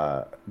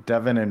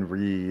 Devin and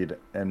Reed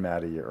and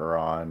Maddie are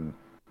on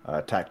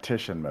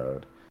tactician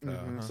mode.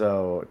 Mm-hmm.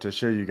 So to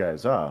show you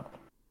guys up,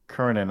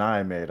 Kern and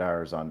I made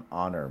ours on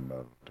honor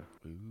mode.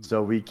 Ooh.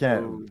 So we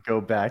can't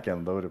go back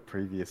and load a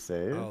previous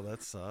save. Oh,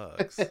 that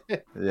sucks.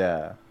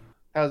 Yeah.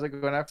 How's it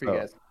going out for you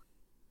guys?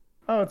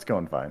 Oh, it's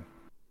going fine.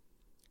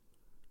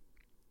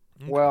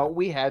 Okay. Well,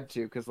 we had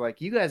to because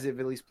like you guys have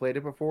at least played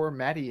it before.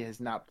 Maddie has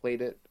not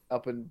played it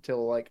up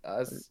until like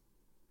us,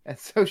 and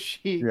so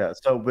she. Yeah.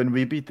 So when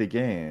we beat the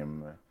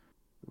game,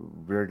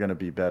 we're gonna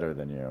be better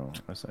than you,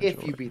 essentially.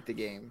 If you beat the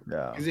game,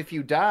 Yeah. because if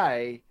you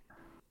die,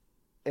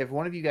 if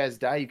one of you guys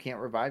die, you can't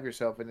revive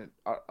yourself, and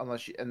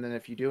unless you, and then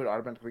if you do, it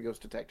automatically goes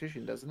to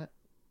tactician, doesn't it?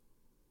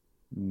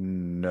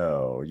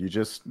 No, you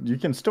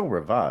can still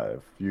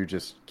revive. You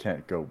just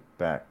can't go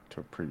back to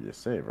a previous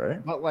save,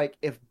 right? But like,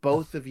 if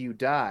both of you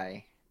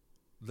die,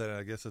 Then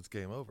I guess it's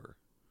game over.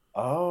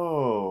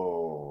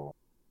 Oh,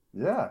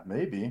 yeah,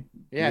 maybe.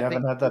 yeah, We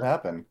haven't had that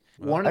happen.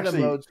 one of the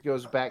Actually- modes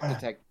goes back to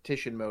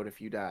tactician mode if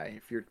you die,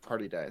 if your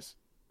party dies.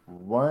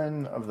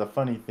 One of the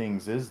funny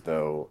things is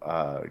though,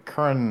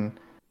 Curran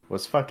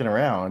was fucking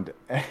around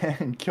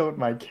and killed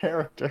my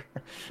character.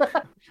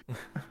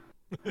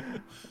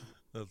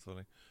 That's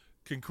funny.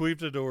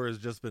 Conquistador has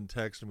just been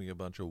texting me a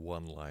bunch of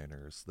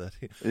one-liners that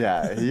he.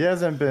 Yeah, he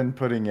hasn't been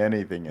putting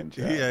anything in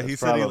chat. Yeah, That's he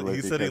said probably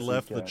he said he because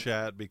left the can't.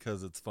 chat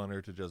because it's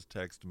funner to just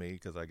text me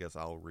because I guess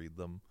I'll read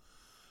them.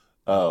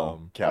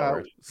 Oh,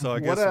 coward. So I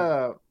What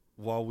guess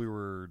while we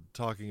were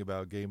talking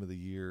about Game of the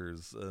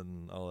Years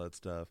and all that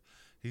stuff,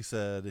 he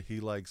said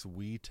he likes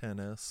Wii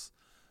Tennis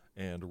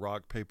and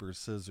Rock Paper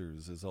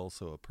Scissors is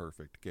also a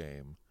perfect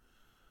game.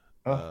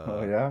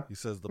 Oh, yeah? He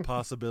says the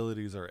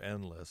possibilities are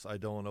endless. I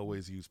don't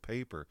always use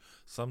paper.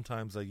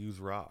 Sometimes I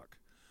use rock.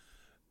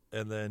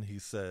 And then he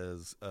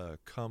says,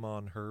 come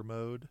on her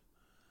mode.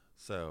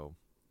 So,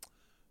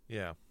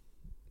 yeah.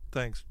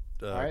 Thanks,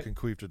 right.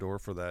 Conquistador,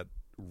 for that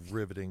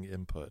riveting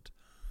input.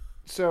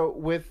 So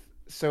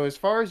as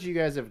far as you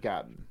guys have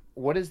gotten,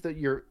 what is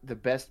the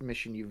best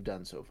mission you've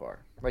done so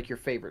far? Like your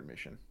favorite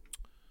mission?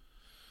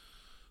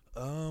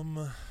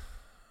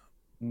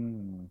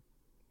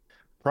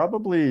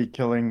 Probably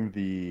killing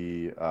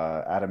the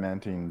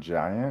adamantine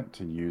giant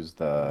to use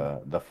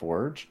the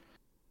forge.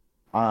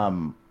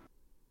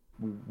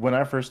 When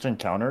I first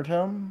encountered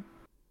him,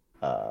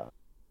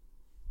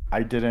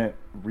 I didn't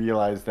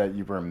realize that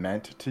you were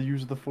meant to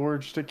use the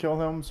forge to kill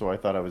him, so I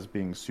thought I was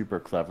being super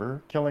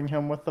clever killing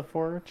him with the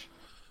forge.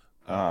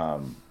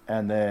 And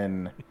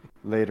then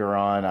later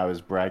on, I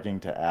was bragging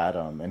to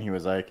Adam, and he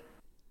was like,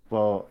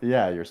 "Well,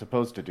 yeah, you're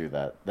supposed to do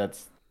that.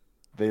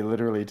 They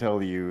literally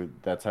tell you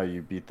that's how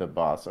you beat the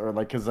boss, or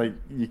like, cause like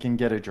you can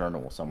get a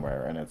journal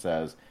somewhere and it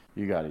says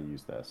you got to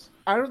use this."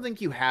 I don't think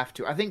you have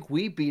to. I think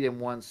we beat him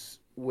once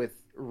with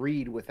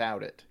Reed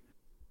without it,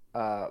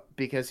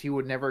 because he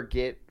would never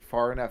get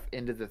far enough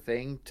into the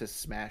thing to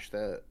smash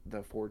the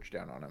forge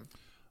down on him.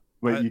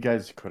 Wait, you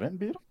guys couldn't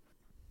beat him?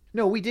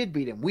 No, we did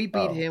beat him. We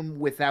beat Oh. him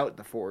without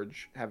the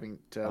forge, having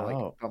to like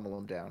Oh. pummel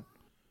him down.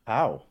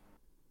 How?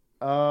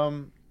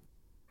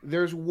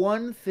 There's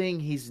one thing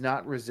he's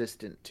not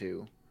resistant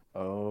to,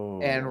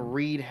 Oh. and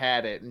Reed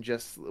had it and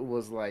just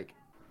was like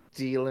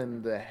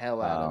dealing the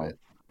hell out of Oh. it.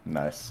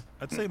 Nice.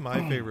 I'd say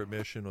my favorite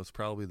mission was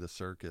probably the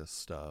circus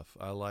stuff.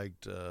 I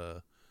liked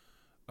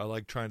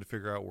trying to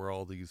figure out where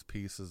all these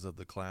pieces of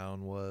the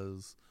clown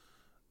was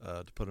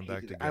to put them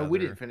back together. We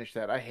didn't finish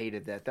that. I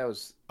hated that. That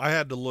was I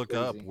had to look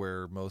up crazy.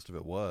 where most of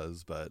it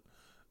was, but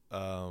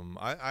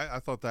I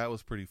thought that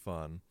was pretty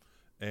fun.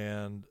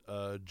 And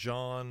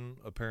John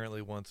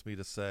apparently wants me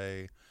to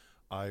say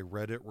I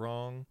read it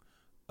wrong.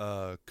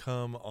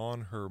 Come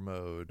on her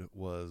mode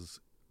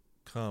was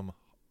come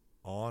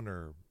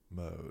honor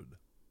mode.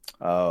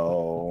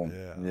 Oh.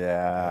 Yeah.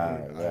 Yeah.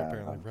 I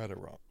apparently read it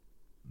wrong.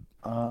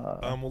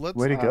 Well, let's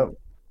Way to go.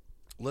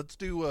 let's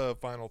do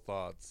final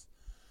thoughts.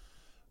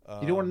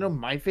 You don't want to know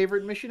my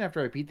favorite mission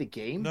after I beat the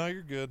game? No,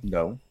 you're good.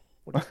 No.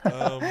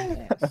 Well,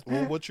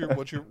 what's your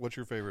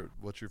favorite?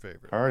 What's your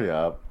favorite? Hurry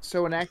up.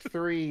 So in Act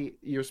 3,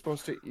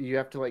 you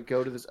have to like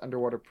go to this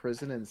underwater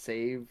prison and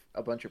save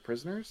a bunch of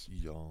prisoners.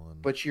 Yawn.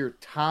 But you're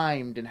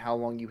timed in how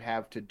long you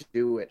have to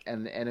do it,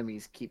 and the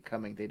enemies keep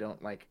coming. They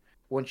don't like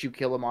once you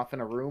kill them off in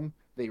a room,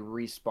 they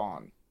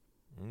respawn.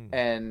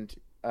 And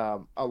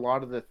a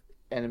lot of the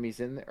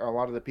enemies in there, or a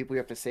lot of the people you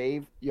have to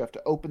save, you have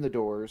to open the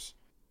doors,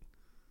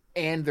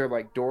 and they're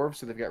like dwarves,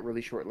 so they've got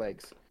really short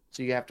legs.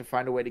 So you have to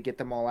find a way to get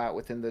them all out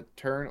within the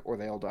turn, or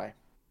they all die.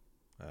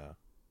 Yeah,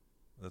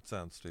 that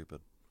sounds stupid.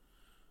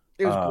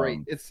 It was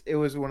great. It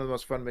was one of the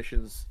most fun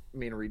missions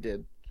me and Reed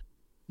did.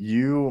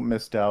 You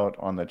missed out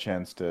on the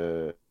chance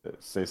to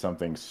say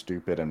something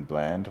stupid and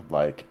bland,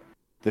 like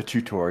the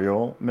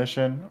tutorial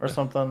mission or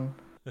something,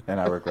 and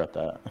I regret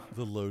that.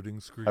 The loading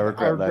screen. I I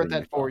regret regret that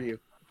that for you.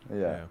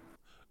 Yeah.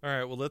 All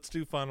right. Well, let's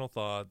do final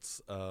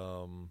thoughts.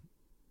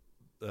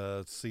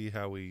 See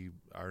how we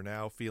are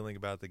now feeling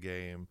about the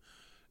game.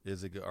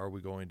 Are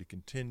we going to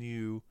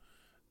continue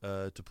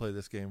to play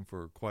this game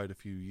for quite a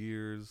few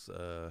years?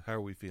 How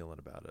are we feeling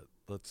about it?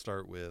 Let's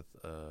start with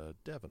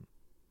Devin.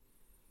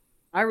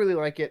 I really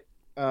like it.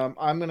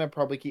 I'm gonna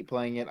probably keep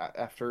playing it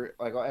after.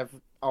 Like,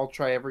 I'll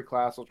try every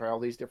class. I'll try all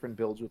these different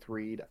builds with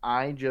Reed.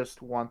 I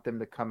just want them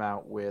to come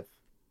out with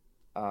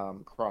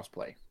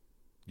crossplay.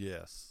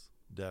 Yes,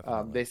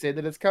 definitely. They say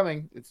that it's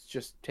coming. It's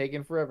just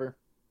taking forever.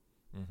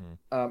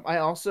 Mm-hmm. I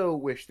also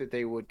wish that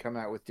they would come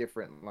out with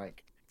different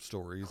like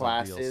Stories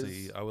classes. and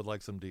DLC. I would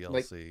like some DLC.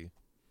 Like,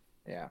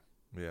 yeah.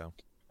 Yeah.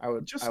 I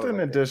would Just I would an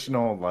like that.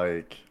 additional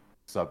like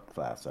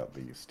subclass at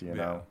least, you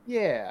know.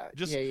 Yeah.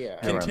 Just yeah.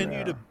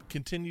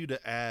 continue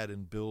to add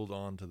and build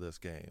onto this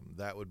game.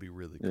 That would be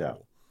really cool. Yeah.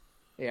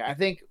 Yeah, I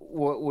think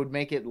what would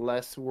make it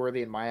less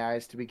worthy in my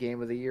eyes to be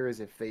Game of the Year is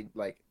if they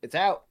like it's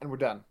out and we're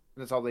done.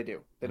 That's all they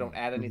do. They don't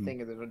add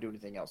anything or they don't do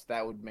anything else.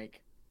 That would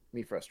make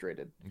me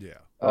frustrated. Yeah.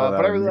 Well, but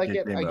I that would really make like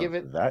it. game I of give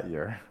it that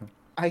year.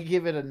 I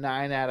give it a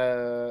 9 out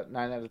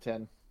of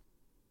 10.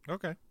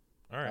 Okay.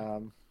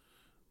 All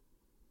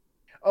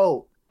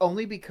right.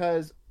 Only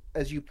because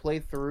as you play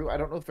through, I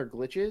don't know if they're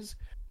glitches,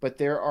 but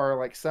there are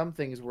like some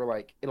things where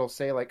like it'll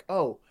say like,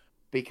 "Oh,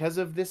 because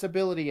of this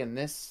ability and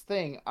this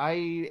thing,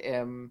 I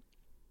am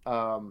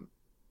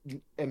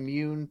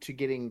immune to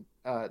getting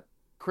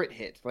crit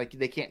hit. Like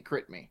they can't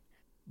crit me,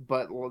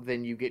 but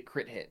then you get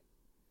crit hit.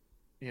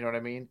 You know what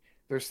I mean?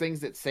 There's things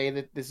that say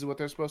that this is what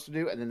they're supposed to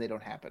do, and then they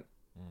don't happen.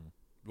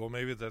 Well,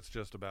 maybe that's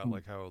just about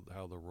like how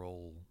the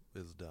roll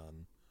is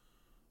done.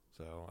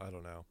 So I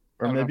don't know.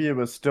 Or maybe it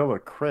was still a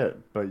crit,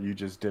 but you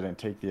just didn't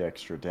take the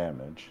extra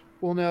damage.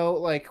 Well, no,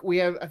 like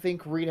I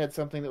think Reed had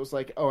something that was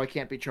like, "Oh, I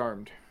can't be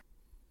charmed,"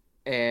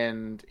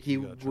 and he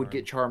would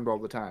get charmed all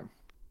the time.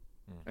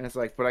 And it's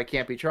like, but I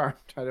can't be charmed.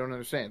 I don't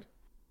understand.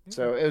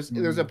 So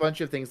there's a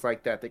bunch of things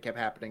like that that kept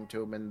happening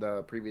to him in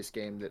the previous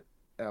game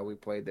that we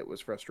played that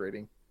was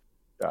frustrating.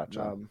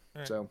 Gotcha.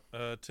 Right. So,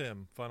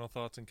 Tim, final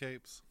thoughts and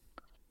capes?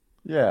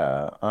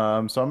 Yeah.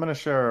 So I'm going to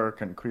share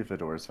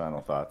Conquistador's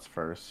final thoughts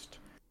first.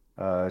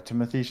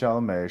 Timothy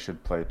Chalamet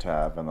should play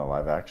Tav in the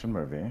live-action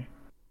movie.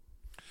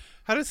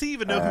 How does he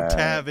even know who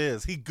Tav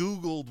is? He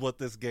Googled what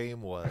this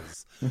game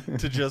was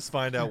to just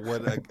find out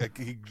what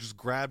he just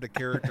grabbed a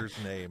character's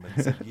name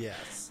and said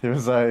yes. He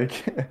was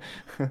like,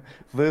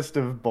 list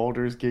of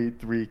Baldurs Gate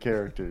 3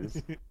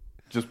 characters.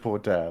 Just pull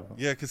Tav.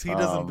 Yeah, because he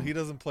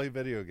doesn't play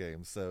video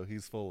games, so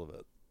he's full of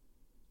it.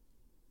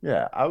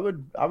 Yeah, I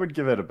would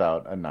give it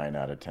about a 9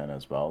 out of 10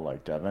 as well,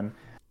 like Devin.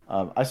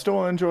 I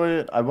still enjoy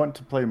it. I want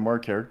to play more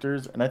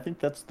characters, and I think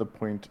that's the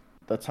point.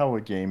 That's how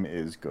a game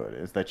is good,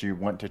 is that you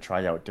want to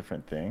try out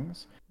different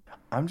things.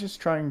 I'm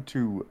just trying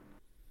to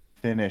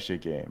finish a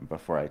game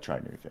before I try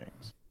new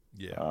things.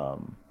 Yeah.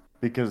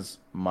 Because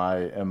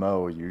my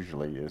MO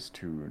usually is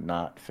to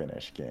not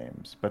finish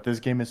games. But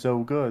this game is so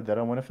good that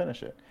I want to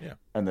finish it. Yeah.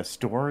 And the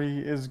story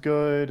is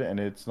good, and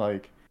it's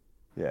like,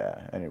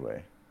 yeah,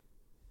 anyway.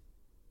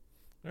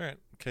 All right,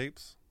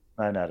 capes?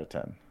 9 out of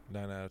 10.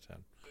 9 out of 10.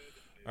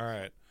 All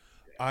right.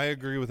 I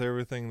agree with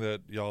everything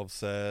that y'all have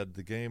said.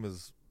 The game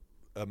is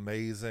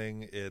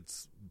amazing.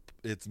 It's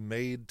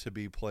made to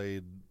be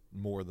played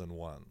more than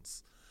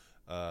once.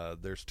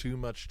 There's too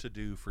much to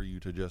do for you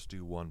to just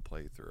do one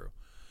playthrough.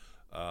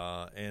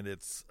 And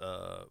it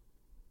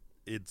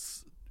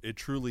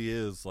truly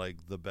is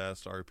like the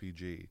best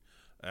RPG.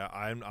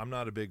 I'm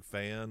not a big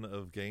fan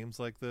of games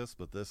like this,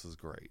 but this is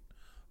great.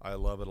 I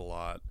love it a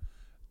lot.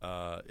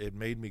 It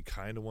made me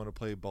kind of want to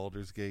play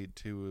Baldur's Gate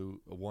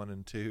 2, 1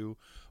 and 2,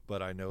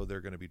 but I know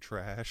they're going to be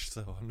trash,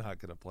 so I'm not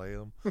going to play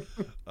them.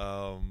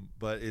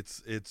 But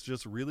it's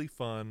just really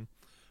fun.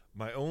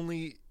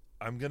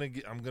 I'm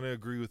gonna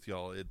agree with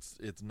y'all.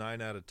 It's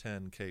 9 out of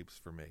 10 capes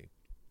for me.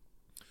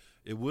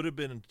 It would have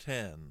been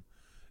 10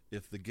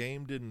 if the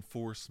game didn't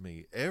force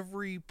me.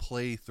 Every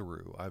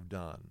playthrough I've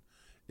done,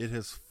 it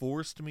has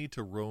forced me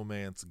to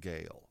romance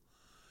Gale.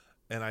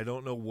 And I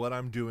don't know what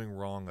I'm doing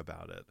wrong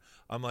about it.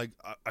 I'm like,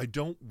 I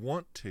don't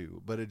want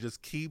to, but it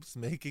just keeps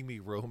making me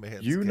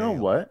romance You Gale. know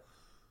what?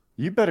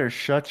 You better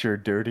shut your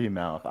dirty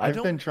mouth.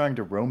 I've been trying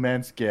to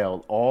romance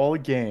Gale all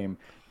game,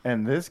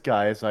 and this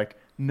guy is like,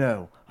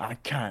 no, I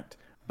can't.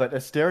 But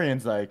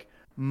Asterian's like,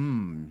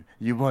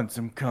 you want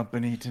some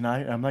company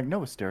tonight? I'm like,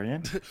 no,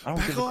 Asterian. I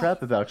don't give a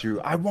crap about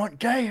you. I want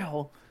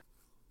Gale.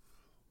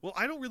 Well,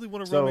 I don't really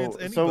want to romance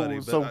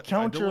anybody. So but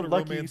count I your don't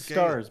want to lucky romance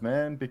stars, Gale.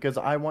 man, because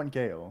I want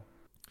Gale.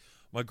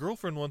 My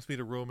girlfriend wants me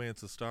to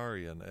romance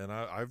Astarion, and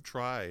I've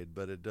tried,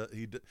 but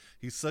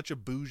he's such a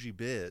bougie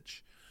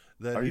bitch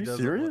that Are he you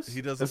doesn't. serious?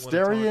 He doesn't.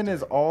 Astarion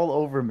is is all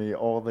over me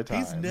all the time.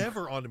 He's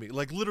never on me.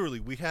 Like literally,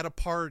 we had a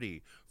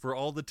party for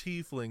all the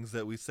tieflings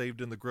that we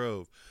saved in the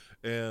grove,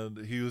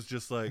 and he was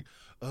just like,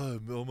 "Oh,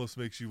 it almost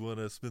makes you want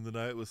to spend the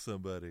night with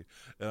somebody,"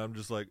 and I'm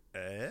just like,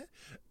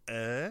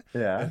 Yeah.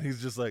 and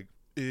he's just like,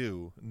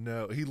 "Ew,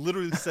 no." He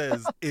literally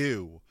says,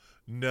 "Ew,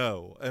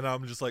 no," and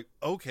I'm just like,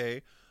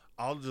 "Okay,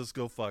 I'll just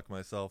go fuck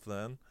myself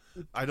then."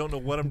 I don't know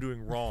what I'm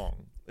doing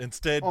wrong.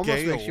 Instead, almost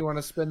Gale makes you want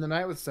to spend the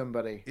night with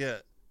somebody. Yeah.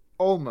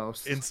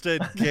 Almost.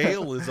 Instead,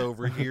 Gale is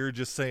over here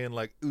just saying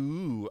like,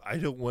 "Ooh, I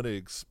don't want to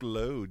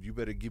explode. You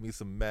better give me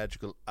some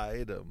magical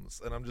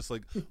items." And I'm just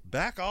like,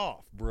 "Back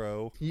off,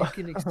 bro. You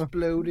can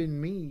explode in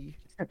me."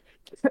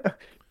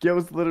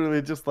 Gale's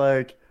literally just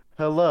like,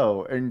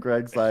 hello. And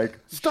Greg's like,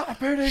 stop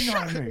hitting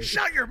on me.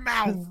 Shut your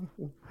mouth,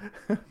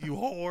 you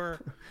whore."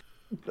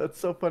 That's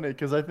so funny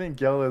because I think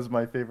Gel is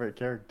my favorite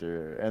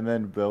character, and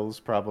then Bill's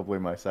probably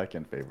my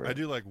second favorite. I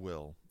do like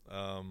Will.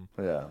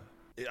 Yeah.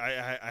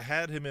 I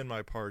had him in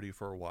my party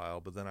for a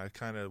while, but then I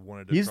kind of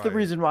wanted to He's try. the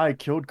reason why I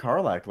killed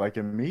Karlak like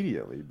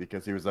immediately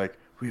because he was like,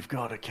 "We've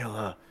got to kill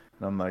her,"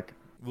 and I'm like,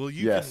 Well,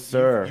 yes,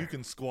 sir. You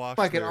can squash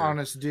Like their, an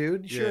honest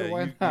dude. Sure, yeah,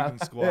 why you not? can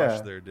squash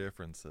Yeah. their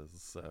differences.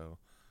 So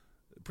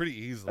pretty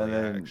easily, And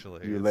then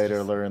actually. you It's later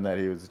just- learn that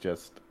he was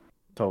just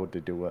told to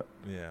do it.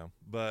 Yeah,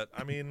 but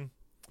I mean,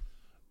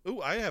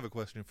 ooh, I have a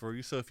question for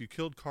you. So if you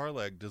killed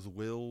Karlak, does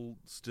Will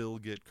still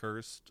get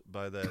cursed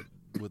by that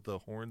with the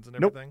horns and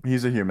Nope, everything?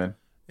 he's a human.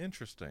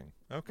 Interesting.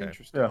 Okay.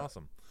 Interesting. Yeah.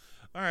 Awesome.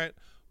 All right.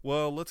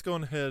 Well, let's go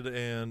ahead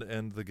and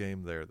end the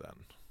game there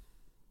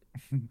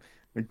then.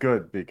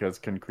 Good, because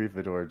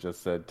Conquistador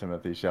just said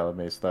Timothy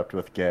Chalamet slept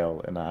with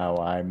Gale, and now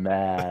I'm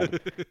mad.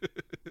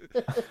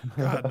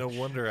 God, no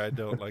wonder I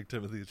don't like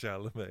Timothy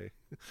Chalamet.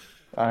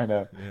 I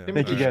know. Yeah.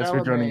 Thank you Timothy guys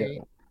for joining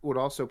Chalamet us. would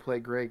also play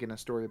Greg in a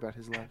story about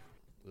his life.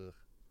 Ugh.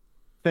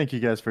 Thank you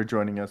guys for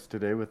joining us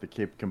today with the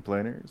Cape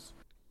Complainers.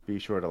 Be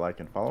sure to like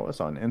and follow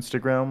us on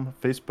Instagram,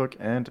 Facebook,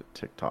 and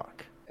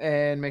TikTok.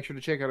 And make sure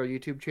to check out our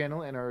YouTube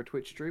channel and our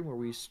Twitch stream where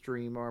we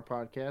stream our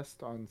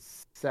podcast on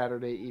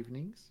Saturday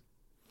evenings.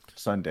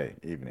 Sunday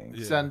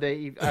evenings. Yeah.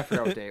 I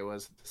forgot what day it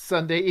was.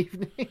 Sunday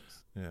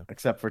evenings.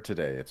 Except for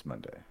today, it's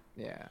Monday.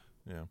 Yeah.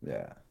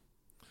 Yeah.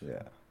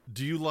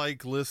 Do you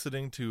like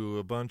listening to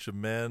a bunch of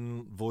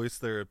men voice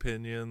their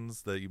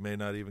opinions that you may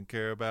not even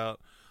care about?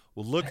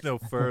 Well, look no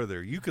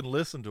further. You can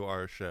listen to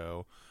our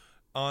show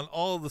on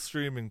all the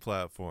streaming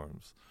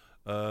platforms,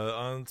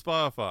 on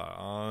Spotify,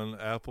 on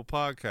Apple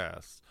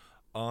Podcasts,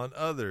 on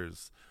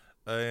others.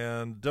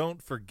 And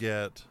don't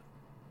forget,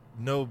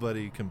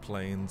 nobody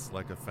complains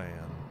like a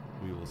fan.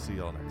 We will see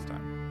y'all next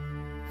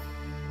time.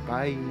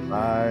 Bye.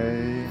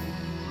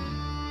 Bye.